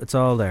all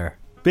there.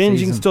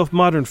 Binging stuff,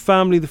 Modern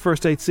Family, the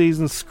first 8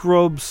 seasons,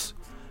 Scrubs,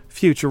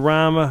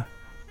 Futurama,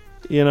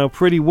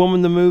 Pretty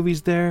Woman, the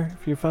movie's there,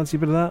 if you fancy a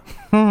bit of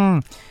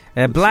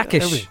that.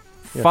 Blackish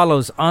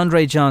follows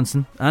Andre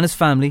Johnson and his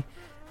family.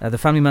 The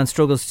family man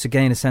struggles to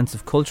gain a sense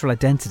of cultural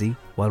identity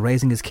while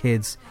raising his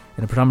kids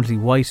in a predominantly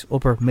white,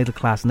 upper middle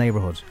class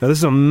neighbourhood. Now, this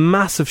is a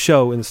massive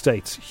show in the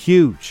States,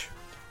 huge.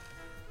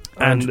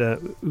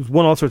 And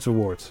won all sorts of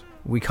awards.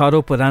 We caught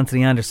up with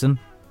Anthony Anderson.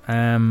 Law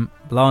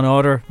and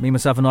Order, Me,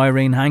 Myself and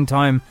Irene, hang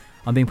time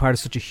on being part of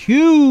such a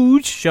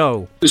huge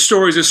show. The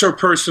stories are so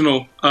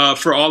personal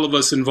for all of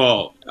us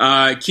involved.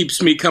 It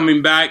keeps me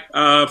coming back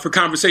for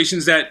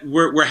conversations that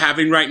we're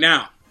having right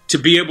now. To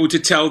be able to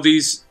tell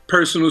these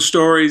personal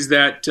stories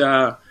that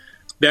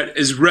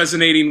is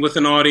resonating with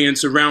an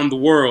audience around the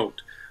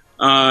world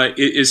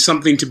is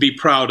something to be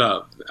proud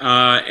of.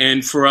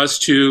 And for us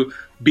to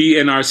be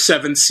in our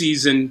 7th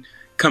season,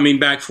 coming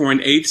back for an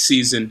 8th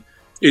season,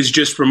 is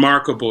just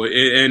remarkable.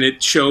 And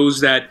it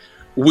shows that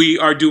we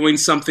are doing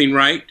something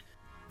right.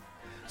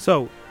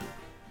 So,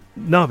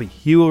 Nobby,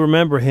 you will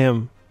remember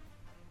him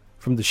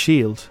from The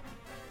Shield.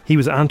 He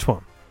was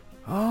Antoine.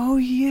 Oh,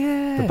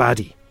 yeah. The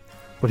baddie.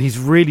 But he's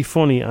really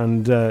funny,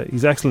 and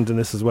he's excellent in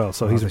this as well.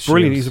 So he's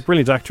brilliant. He's a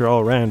brilliant actor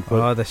all around.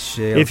 But The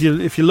Shield.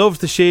 If you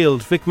loved The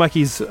Shield, Vic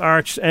Mackey's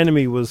arch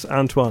enemy was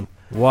Antoine.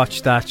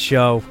 Watch that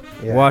show.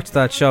 Yeah. Watch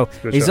that show.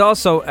 He's show.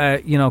 also,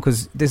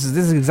 because this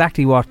is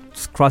exactly what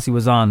Crossy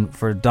was on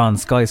for Don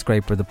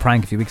Skyscraper, the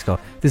prank a few weeks ago.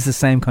 This is the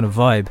same kind of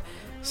vibe.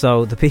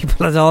 So the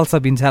people had also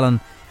been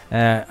telling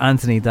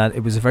Anthony that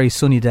it was a very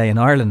sunny day in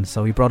Ireland,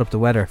 so he brought up the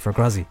weather for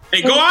Crossy.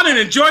 Hey, go on and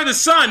enjoy the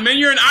sun, man.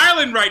 You're in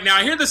Ireland right now.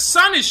 I hear the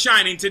sun is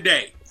shining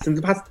today. In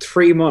the past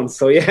 3 months,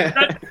 so yeah.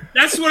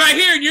 That's what I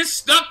hear. You're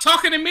stuck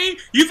talking to me?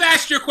 You've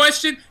asked your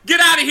question. Get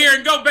out of here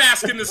and go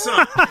bask in the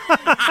sun.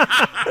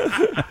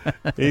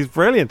 He's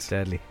brilliant.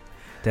 Deadly.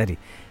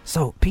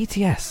 So,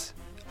 BTS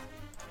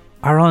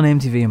are on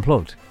MTV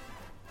Unplugged.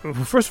 Well,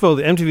 first of all,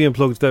 the MTV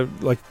Unplugged,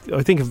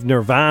 I think of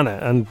Nirvana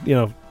and,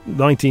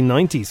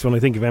 1990s when I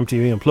think of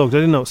MTV Unplugged. I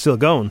didn't know it's still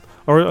going.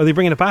 Or are they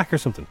bringing it back or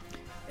something?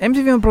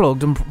 MTV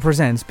Unplugged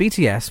presents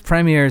BTS,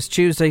 premieres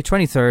Tuesday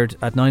 23rd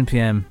at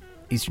 9pm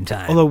Eastern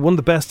Time. Although one of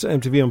the best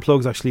MTV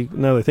Unplugs, actually,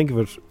 now that I think of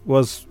it,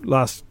 was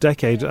last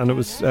decade, and it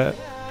was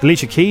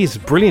Alicia Keys.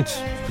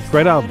 Brilliant.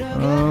 Great album.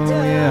 Oh,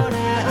 yeah.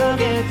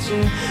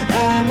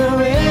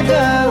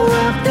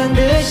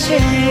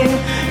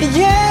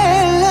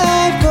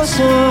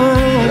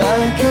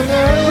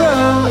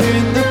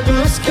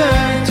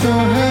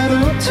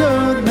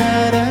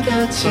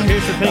 So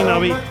here's the thing,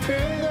 Nobby.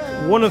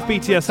 One of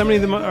BTS, how many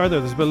of them are there?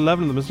 There's about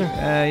 11 of them, isn't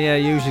there? Yeah,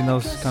 usually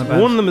those kind of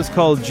bands. One of them is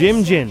called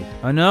Jim Jin.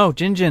 I know,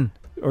 Jin Jin.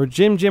 Or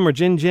Jim Jim or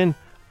Jin Jin.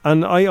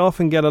 And I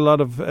often get a lot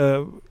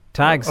of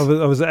tags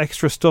of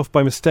extra stuff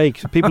by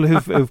mistake. People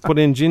who've put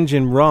in Jin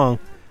Jin wrong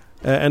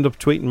end up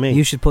tweeting me.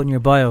 You should put in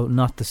your bio,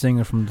 not the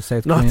singer from the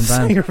South Korean band. Not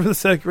the singer from the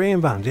South Korean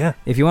band, yeah.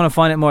 If you want to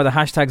find out more, the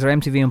hashtags are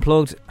MTV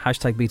Unplugged,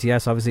 hashtag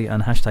BTS obviously,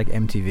 and hashtag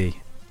MTV.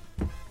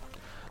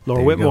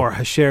 Laura Whitmore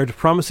has shared a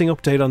promising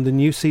update on the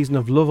new season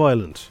of Love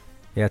Island.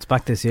 Yeah, it's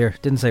back this year.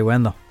 Didn't say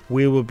when though.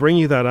 We will bring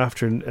you that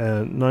after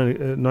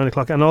 9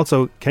 o'clock. And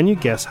also, can you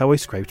guess how I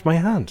scraped my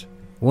hand?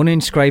 1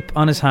 inch scrape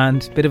on his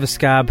hand, bit of a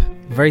scab,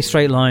 very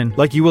straight line.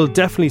 Like you will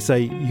definitely say,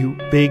 you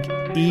big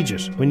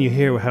idiot, when you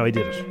hear how I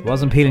did it.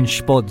 Wasn't peeling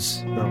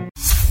spuds. No.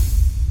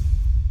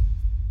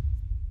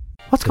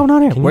 What's going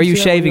on here? Were you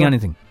shaving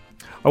anything?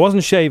 I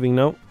wasn't shaving,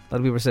 no. A lot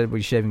of people said, were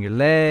you shaving your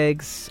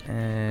legs?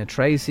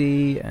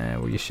 Tracy,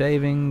 were you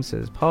shaving?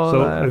 Says Paul.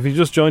 So if you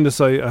just joined us,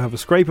 I have a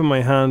scrape in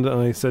my hand,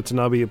 and I said to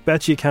Nobby, I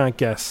bet you can't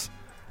guess.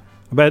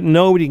 I bet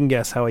nobody can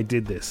guess how I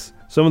did this.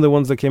 Some of the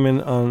ones that came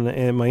in on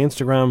my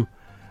Instagram.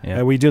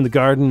 Yeah. Were you doing the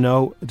garden?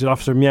 No. Did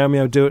Officer Meow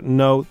Meow do it?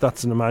 No.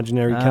 That's an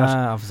imaginary cat.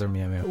 Officer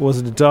Meow Meow. Was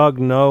it a dog?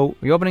 No.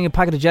 Were you opening a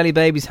packet of Jelly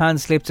Babies, hand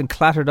slipped and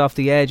clattered off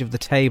the edge of the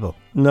table?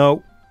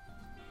 No.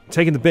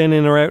 Taking the bin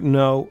in or out?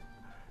 No.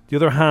 The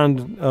other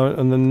hand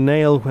on the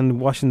nail when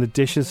washing the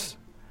dishes?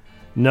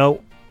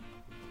 No.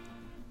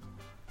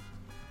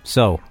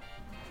 So,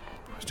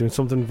 I was doing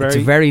something very... It's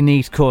a very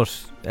neat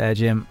cut,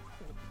 Jim.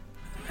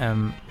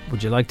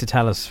 Would you like to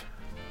tell us?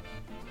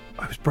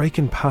 I was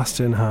breaking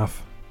pasta in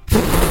half.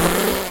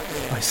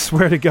 I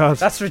swear to God.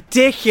 That's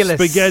ridiculous.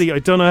 Spaghetti. I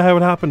don't know how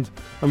it happened.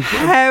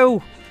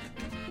 How?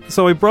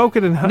 So I broke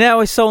it in half. Now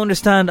I so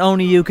understand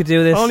only you could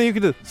do this. Only you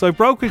could do it. So I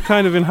broke it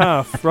kind of in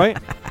half, right?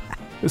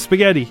 It was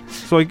spaghetti.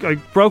 So I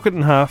broke it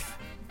in half.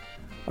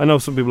 I know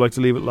some people like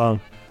to leave it long.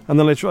 And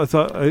then I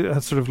thought I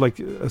had sort of like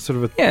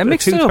a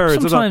mix it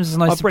up. Sometimes it's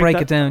nice to break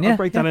it down. I'll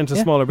break that into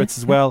smaller bits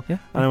as well. And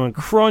I went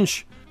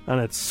crunch, and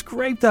it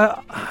scraped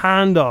the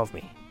hand off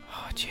me.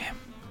 Oh, Jim.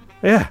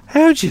 Yeah,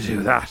 how'd you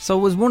do that? So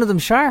was one of them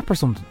sharp or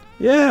something?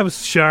 Yeah, it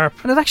was sharp.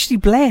 And it actually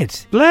bled?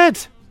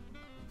 Bled.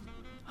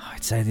 Oh,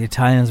 I'd say the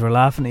Italians were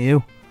laughing at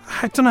you.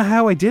 I don't know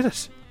how I did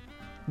it.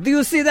 Do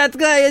you see that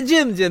guy at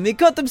Jim? He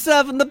cut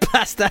himself in the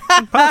pasta.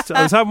 Pasta.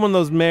 I was having one of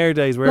those mare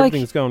days where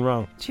everything's going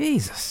wrong.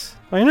 Jesus.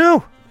 I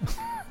know.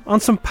 On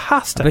some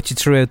pasta. I bet you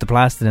threw out the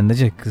plastic in, did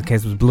you? In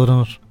case there was blood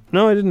on it.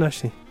 No, I didn't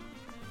actually.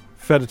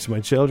 Fed it to my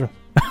children.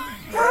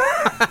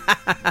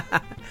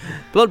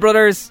 Blood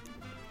brothers.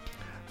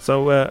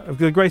 So I've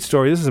got a great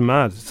story. This is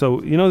mad.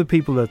 So you know the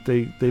people that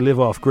they live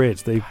off grid.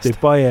 They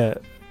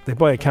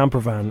buy a camper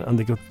van and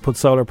they could put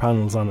solar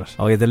panels on it.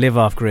 Oh yeah, they live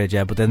off grid,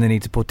 yeah, but then they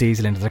need to put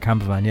diesel into their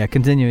camper van. Yeah,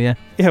 continue, yeah.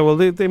 Yeah, well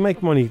they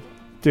make money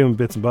doing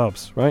bits and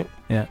bobs, right?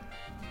 Yeah.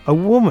 A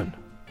woman,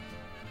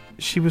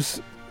 she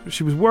was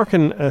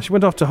working. She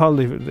went off to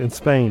holiday in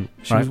Spain.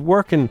 She was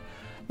working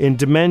in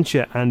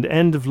dementia and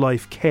end of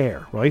life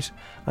care, right?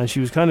 And she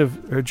was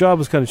her job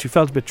was she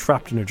felt a bit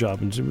trapped in her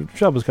job, and her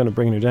job was kind of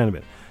bringing her down a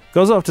bit.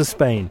 Goes off to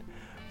Spain,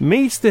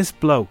 meets this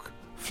bloke,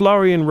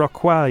 Florian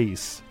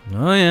Roquais.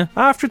 Oh yeah.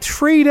 After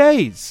 3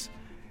 days,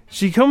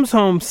 she comes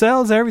home,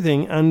 sells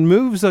everything, and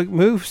moves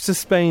to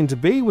Spain to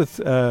be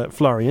with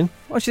Florian.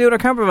 What's she do with her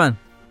camper van?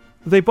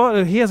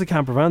 He has a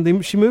camper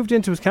van. She moved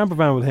into his camper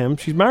van with him.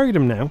 She's married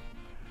him now.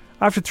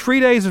 After 3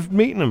 days of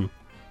meeting him,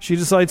 she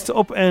decides to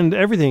upend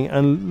everything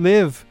and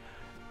live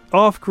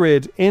off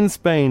grid in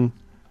Spain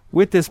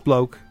with this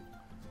bloke.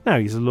 Now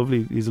he's a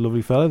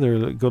lovely fella. They're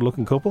a good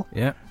looking couple.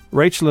 Yeah.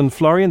 Rachel and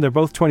Florian, they're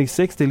both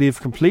 26. They live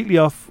completely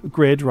off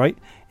grid, right,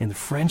 in the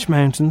French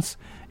mountains,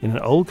 in an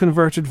old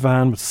converted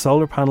van with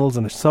solar panels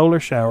and a solar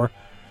shower.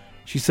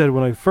 She said,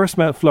 when I first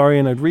met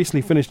Florian, I'd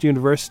recently finished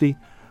university.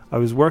 I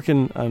was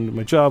working and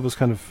my job was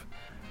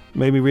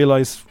made me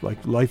realise like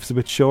life's a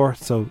bit short,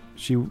 so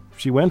she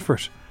went for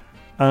it.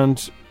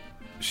 And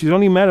she'd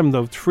only met him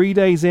though 3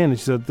 days in, and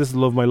she said, this is the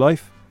love of my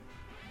life.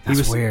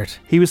 That's weird.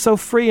 He was so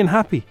free and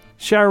happy,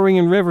 showering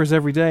in rivers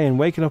every day and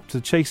waking up to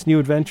chase new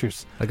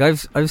adventures. Like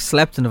I've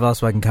slept in a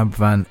Volkswagen camper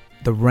van.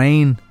 The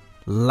rain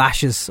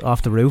lashes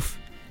off the roof.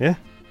 Yeah.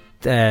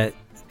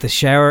 The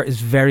shower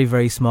is very,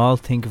 very small.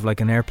 Think of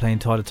like an airplane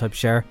toilet type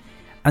shower.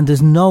 And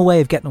there's no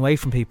way of getting away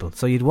from people.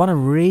 So you'd want to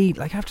read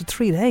like after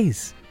 3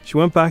 days. She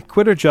went back,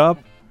 quit her job,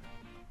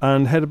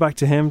 and headed back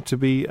to him to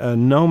be a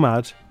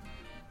nomad.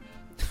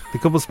 The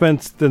couple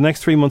spent the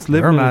next 3 months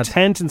living in a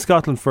tent in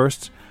Scotland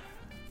first,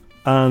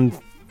 and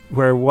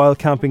where wild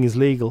camping is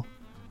legal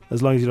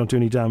as long as you don't do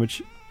any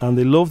damage. And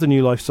they love the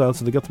new lifestyle,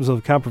 so they got themselves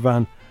a camper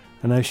van,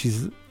 and now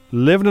she's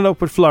living it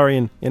up with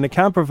Florian in a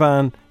camper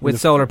van with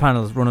solar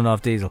panels running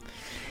off diesel.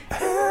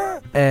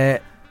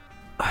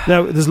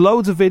 Now there's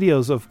loads of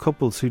videos of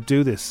couples who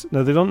do this.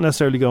 Now they don't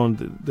necessarily go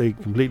and they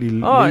completely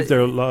leave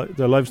their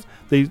lives.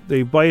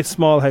 They buy a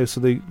small house, so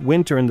they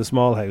winter in the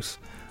small house,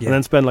 and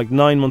then spend like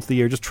 9 months of the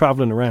year just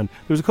travelling around.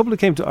 There was a couple that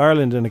came to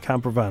Ireland in a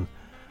camper van,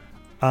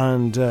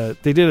 and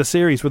they did a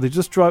series where they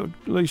just drove.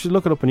 You should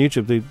look it up on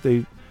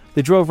YouTube.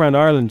 They drove around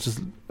Ireland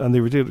and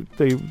their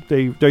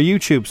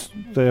YouTubes.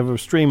 They have a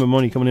stream of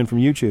money coming in from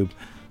YouTube,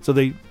 so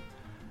they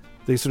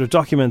sort of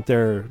document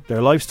their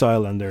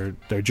lifestyle and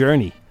their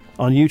journey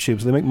on YouTube,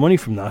 so they make money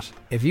from that.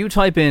 If you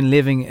type in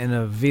living in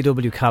a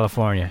VW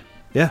California,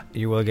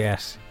 you will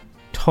get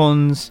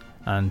tons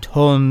and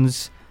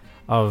tons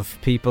of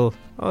people.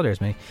 Oh,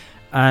 there's me.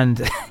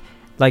 And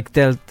like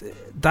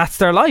that's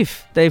their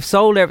life. They've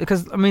sold everything,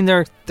 because I mean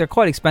they're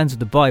quite expensive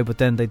to buy, but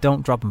then they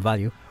don't drop in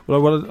value.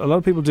 Well, what a lot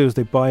of people do is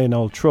they buy an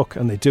old truck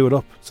and they do it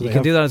up. So you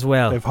can do that as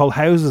well. They have whole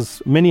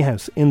houses, mini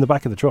house in the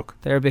back of the truck.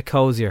 They're a bit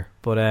cozier,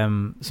 but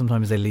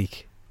sometimes they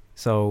leak.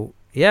 So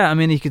yeah, I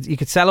mean you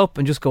could sell up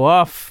and just go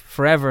off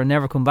forever and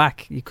never come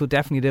back. You could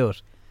definitely do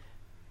it,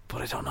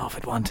 but I don't know if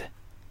I'd want to.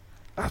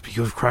 That'd be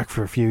good crack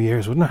for a few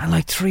years, wouldn't it? And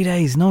like 3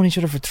 days, knowing each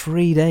other for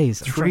 3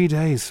 days. 3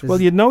 days.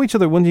 Well, you'd know each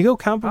other when you go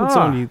camping with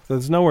someone.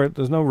 There's no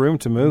room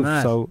to move,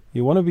 so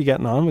you want to be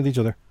getting on with each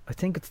other. I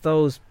think it's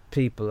those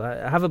people.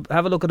 Have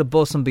a look at a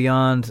Bus and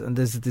Beyond, and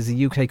there's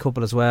a UK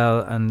couple as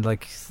well, and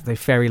like they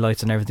fairy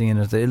lights and everything in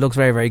it. It looks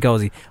very, very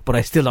cozy, but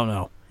I still don't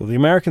know. Well, the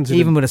Americans,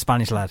 even with a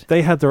Spanish lad,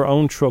 they had their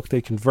own truck.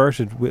 They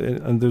converted,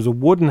 and there's a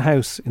wooden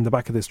house in the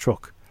back of this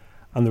truck,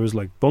 and there was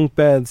like bunk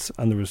beds,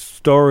 and there was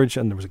storage,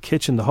 and there was a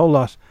kitchen, the whole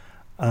lot.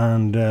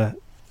 And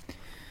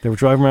they were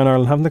driving around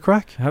Ireland having the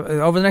crack.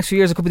 Over the next few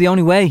years, it could be the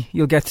only way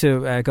you'll get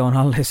to go on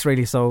holidays,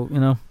 really. So,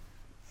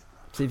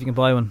 see if you can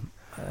buy one.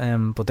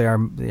 But they're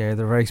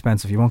very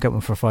expensive. You won't get one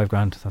for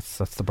 $5,000.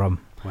 That's the problem.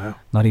 Wow.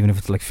 Not even if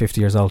it's like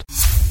 50 years old.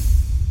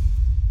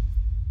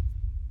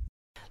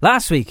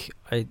 Last week,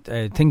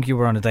 I think you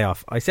were on a day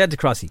off. I said to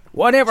Crossy,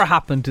 whatever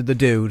happened to the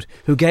dude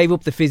who gave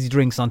up the fizzy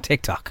drinks on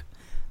TikTok?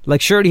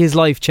 Like, surely his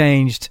life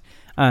changed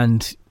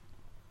and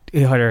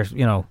he either,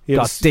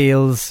 got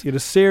deals. He had a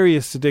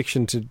serious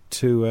addiction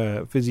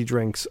to fizzy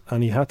drinks,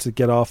 and he had to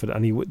get off it.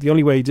 And the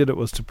only way he did it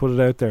was to put it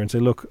out there and say,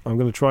 "Look, I'm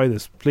going to try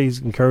this. Please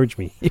encourage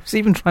me." He was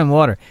even trying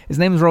water. His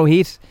name is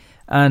Rohit,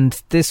 and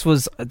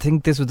I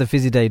think this was the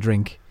fizzy day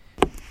drink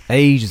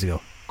ages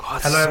ago.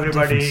 God, hello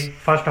everybody.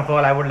 First of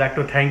all, I would like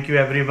to thank you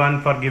everyone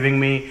for giving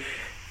me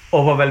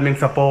overwhelming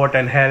support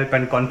and help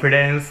and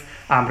confidence.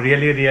 I'm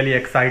really, really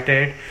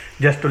excited.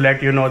 Just to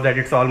let you know that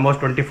it's almost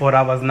 24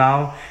 hours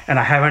now and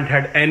I haven't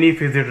had any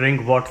fizzy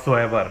drink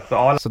whatsoever.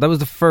 So that was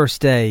the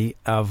first day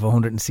of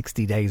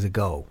 160 days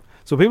ago.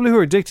 So people who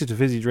are addicted to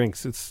fizzy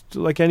drinks, it's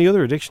like any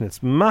other addiction.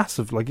 It's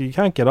massive. Like, you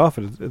can't get off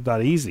it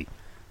that easy.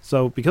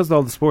 So because of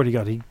all the support he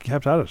got, he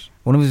kept at it.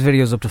 One of his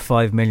videos up to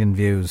 5 million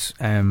views.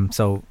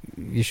 So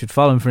you should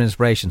follow him for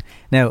inspiration.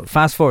 Now,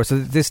 fast forward. So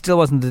this still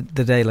wasn't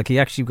the day. Like, he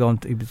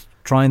was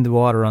trying the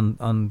water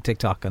on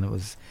TikTok, and it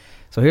was.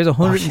 So here's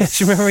 106.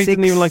 Do you remember he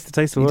didn't even like the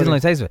taste of the water? He didn't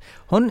like the taste of it.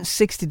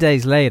 160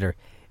 days later,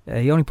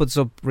 he only put this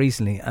up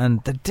recently,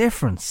 and the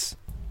difference.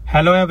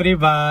 Hello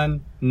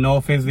everyone.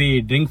 No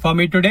fizzy drink for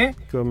me today.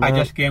 Good I man.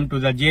 just came to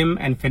the gym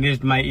and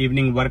finished my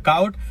evening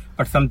workout,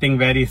 but something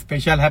very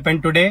special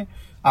happened today.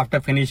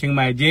 After finishing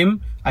my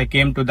gym, I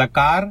came to the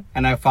car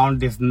and I found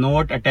this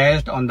note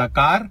attached on the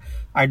car.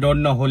 I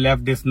don't know who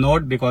left this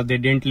note because they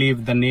didn't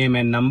leave the name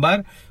and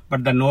number,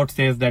 but the note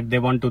says that they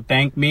want to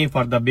thank me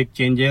for the big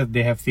changes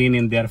they have seen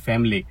in their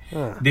family.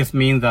 This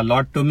means a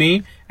lot to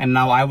me, and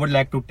now I would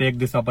like to take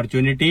this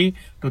opportunity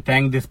to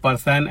thank this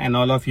person and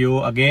all of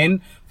you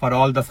again for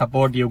all the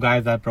support you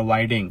guys are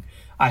providing.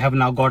 I have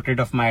now got rid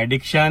of my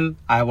addiction.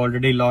 I have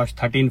already lost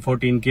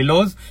 13-14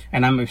 kilos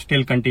and I'm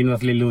still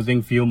continuously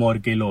losing few more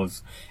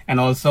kilos. And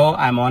also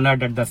I'm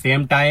honored at the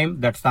same time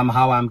that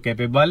somehow I'm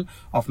capable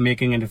of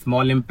making a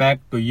small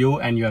impact to you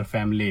and your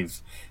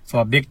families. So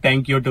a big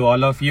thank you to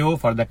all of you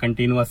for the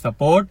continuous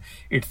support.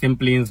 It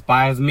simply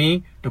inspires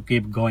me to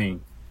keep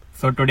going.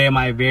 So today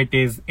my weight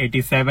is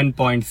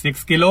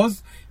 87.6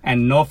 kilos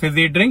and no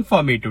fizzy drink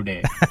for me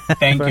today.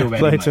 Thank you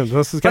very much.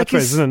 That's his catchphrase,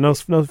 isn't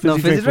it? No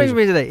fizzy drink for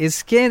me today. His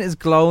skin is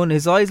glowing.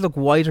 His eyes look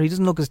whiter. He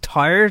doesn't look as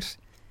tired.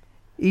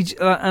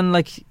 And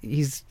like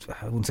he's,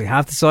 I wouldn't say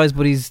half the size,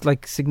 but he's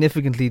like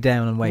significantly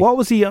down in weight. What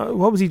was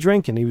he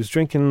drinking? He was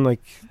drinking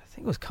like, I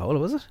think it was cola,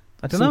 was it?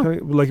 I don't know.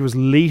 Like it was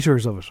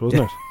litres of it,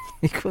 wasn't it?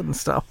 He couldn't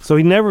stop. So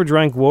he never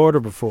drank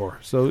water before.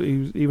 So he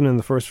was, even in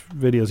the first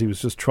videos, he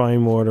was just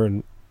trying water,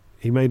 and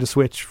he made a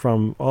switch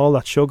from all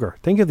that sugar.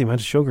 Think of the amount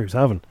of sugar he was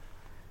having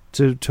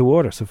to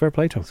water. So fair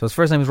play to him. So his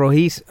first name is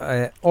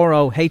Rohit,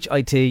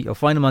 R-O-H-I-T. You'll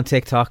find him on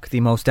TikTok, the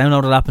most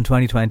downloaded app in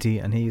 2020,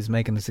 and he's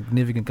making a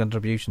significant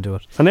contribution to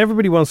it. And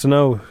everybody wants to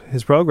know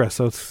his progress,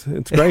 so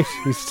it's great.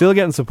 He's still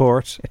getting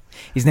support.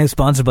 He's now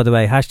sponsored, by the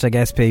way,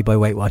 #SP by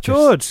Weight Watchers.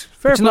 Good,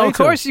 fair play. Of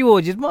course you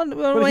would. You'd want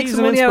to make he's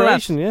some an money out of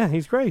inspiration. that. Yeah,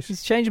 he's great.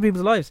 He's changing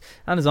people's lives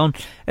and his own.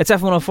 It's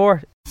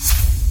F104.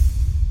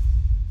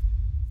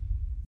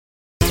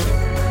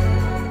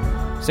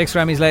 6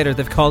 Grammys later,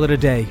 they've called it a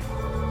day.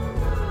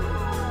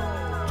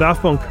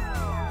 Daft Punk.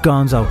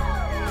 Gonzo.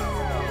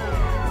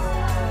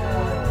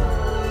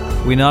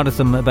 We noticed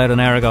them about an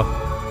hour ago.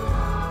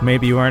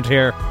 Maybe you weren't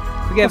here.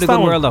 We gave it a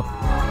good whirl though.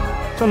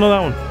 Don't know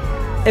that one.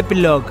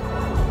 Epilogue.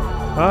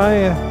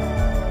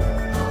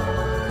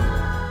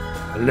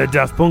 Le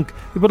Daft Punk.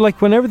 But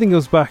like when everything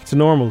goes back to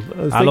normal,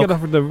 as they get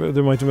offered the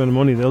right amount of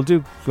money, they'll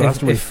do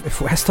Glastonbury. If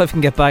Westlife can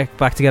get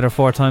back together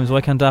 4 times,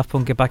 why can't Daft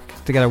Punk get back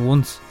together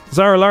once?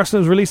 Zara Larsson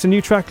has released a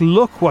new track,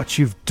 Look What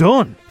You've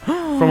Done,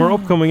 from her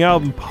upcoming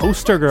album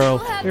Poster Girl.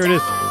 Here it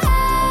is.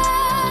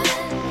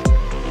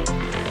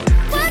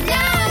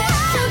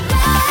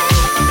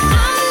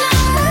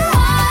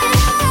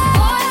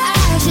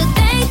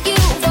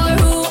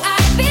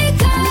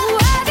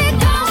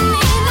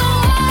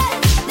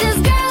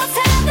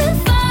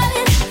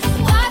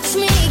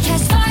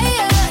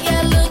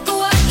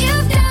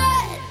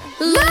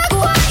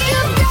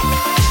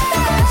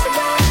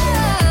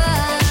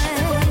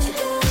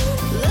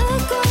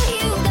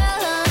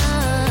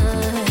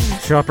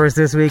 Shoppers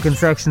this week in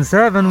Section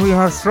 7, we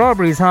have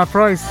strawberries half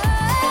price.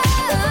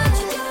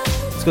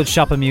 It's good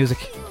shopping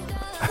music.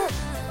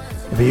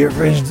 That'd be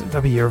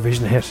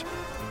Eurovision hit.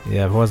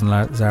 Yeah, if it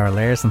wasn't Zara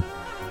Larsson.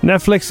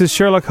 Netflix's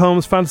Sherlock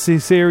Holmes fantasy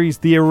series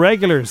The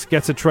Irregulars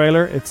gets a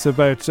trailer. It's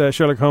about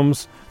Sherlock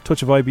Holmes,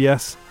 touch of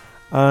IBS,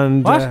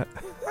 and what?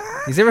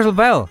 He's Irritable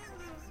Bell.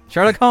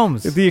 Sherlock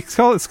Holmes.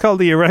 It's called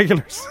The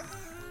Irregulars.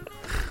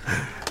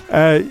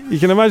 You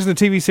can imagine a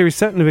TV series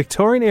set in a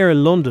Victorian era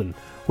London,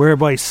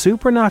 whereby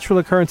supernatural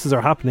occurrences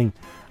are happening,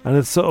 and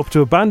it's up to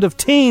a band of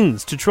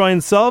teens to try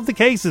and solve the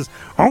cases.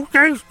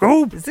 Okay,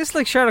 Scoob. Is this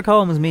like Sherlock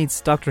Holmes meets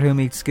Doctor Who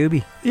meets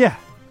Scooby? Yeah.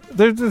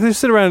 They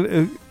sit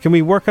around, can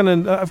we work on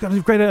an... I've got a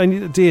great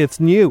idea, it's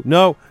new.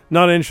 No,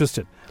 not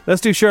interested.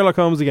 Let's do Sherlock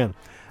Holmes again.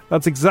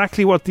 That's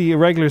exactly what The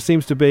Irregular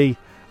seems to be,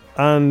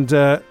 and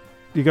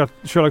you got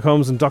Sherlock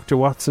Holmes and Dr.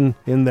 Watson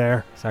in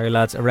there. Sorry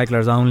lads,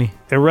 Irregulars only.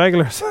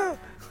 Irregulars.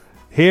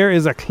 Here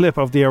is a clip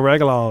of The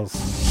Irregulars.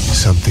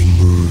 Something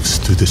moves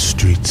through the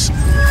streets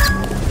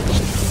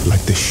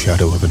like the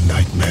shadow of a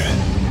nightmare.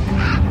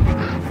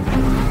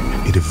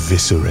 It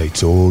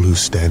eviscerates all who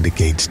stand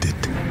against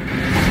it.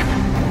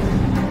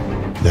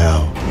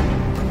 Now,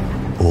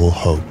 all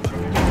hope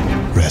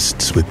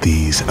rests with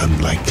these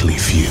unlikely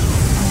few.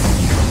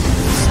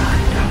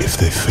 If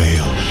they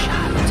fail,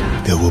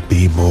 there will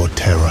be more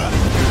terror.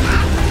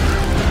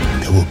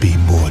 There will be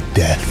more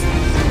death.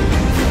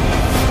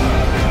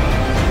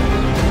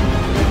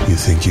 You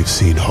think you've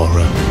seen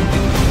horror?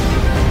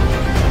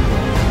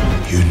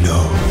 You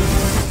know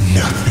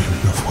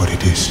nothing of what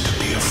it is to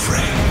be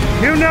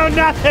afraid. You know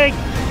nothing!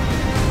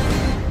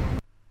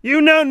 You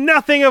know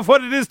nothing of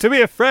what it is to be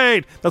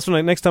afraid. That's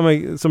when next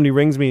time somebody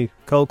rings me,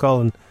 cold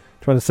calling,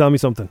 trying to sell me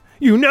something.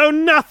 You know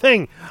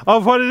nothing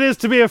of what it is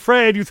to be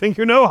afraid. You think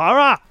you know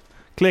horror.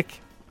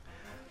 Click.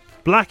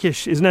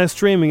 Blackish is now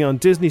streaming on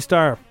Disney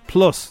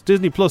Plus,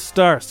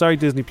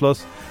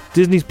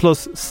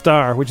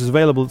 Star, which is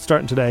available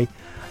starting today.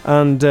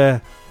 And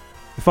it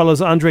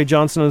follows Andre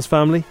Johnson and his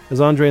family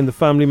as Andre and the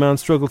family man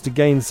struggle to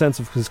gain a sense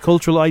of his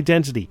cultural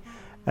identity.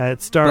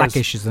 It stars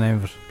Blackish is the name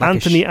of it.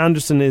 Blackish. Anthony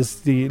Anderson is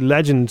the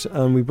legend,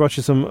 and we brought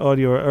you some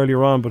audio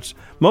earlier on, but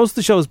most of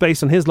the show is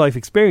based on his life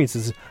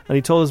experiences, and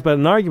he told us about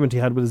an argument he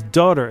had with his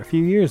daughter a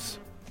few years.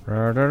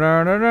 Number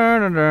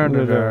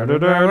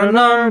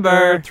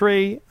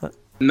 3.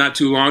 Not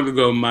too long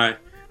ago, my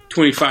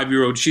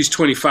 25-year-old, she's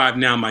 25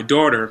 now, my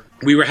daughter,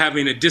 we were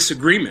having a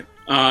disagreement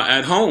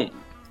at home,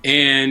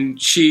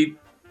 and she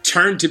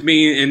turned to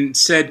me and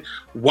said,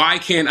 "Why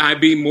can't I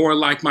be more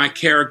like my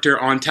character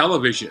on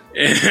television?"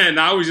 And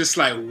I was just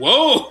like,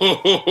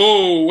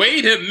 whoa,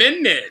 wait a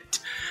minute.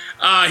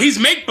 He's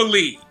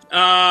make-believe.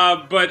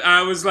 But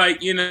I was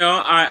like,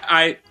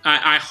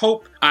 I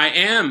hope I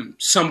am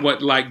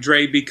somewhat like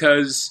Dre,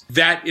 because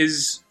that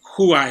is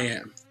who I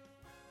am.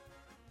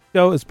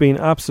 Show has been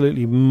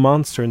absolutely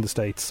monster in the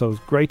States, so it's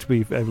great to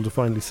be able to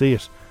finally see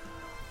it.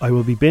 I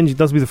will be binging.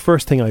 That'll be the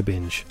first thing I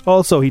binge.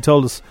 Also, he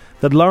told us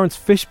that Lawrence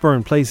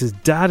Fishburne plays his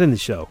dad in the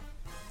show.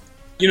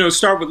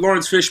 Start with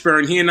Lawrence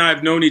Fishburne. He and I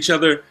have known each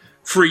other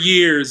for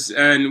years,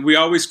 and we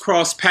always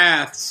crossed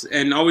paths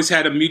and always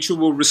had a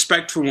mutual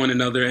respect for one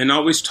another, and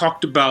always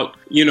talked about,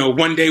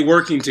 one day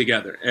working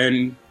together.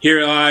 And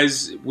here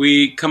lies,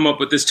 we come up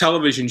with this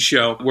television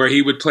show where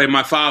he would play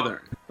my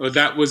father. Well,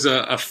 that was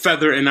a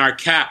feather in our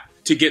cap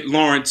to get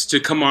Lawrence to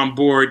come on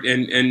board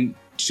and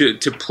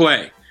to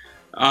play.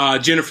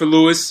 Jennifer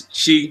Lewis,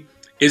 she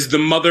is the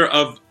mother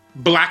of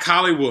Black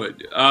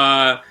Hollywood.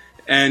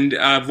 And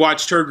I've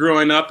watched her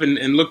growing up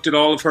and looked at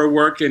all of her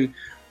work, and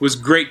was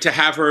great to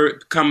have her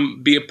come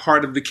be a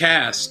part of the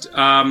cast.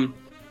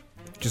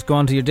 Just go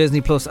onto your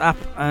Disney Plus app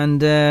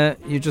and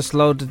you just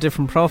load a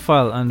different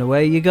profile and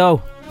away you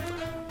go.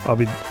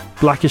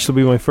 Blackish will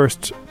be my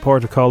first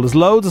port of call. There's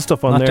loads of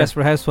stuff on there. Not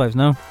Desperate Housewives,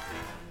 no?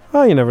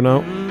 Oh, you never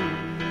know.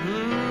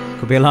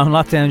 Could be a long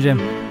lockdown, Jim.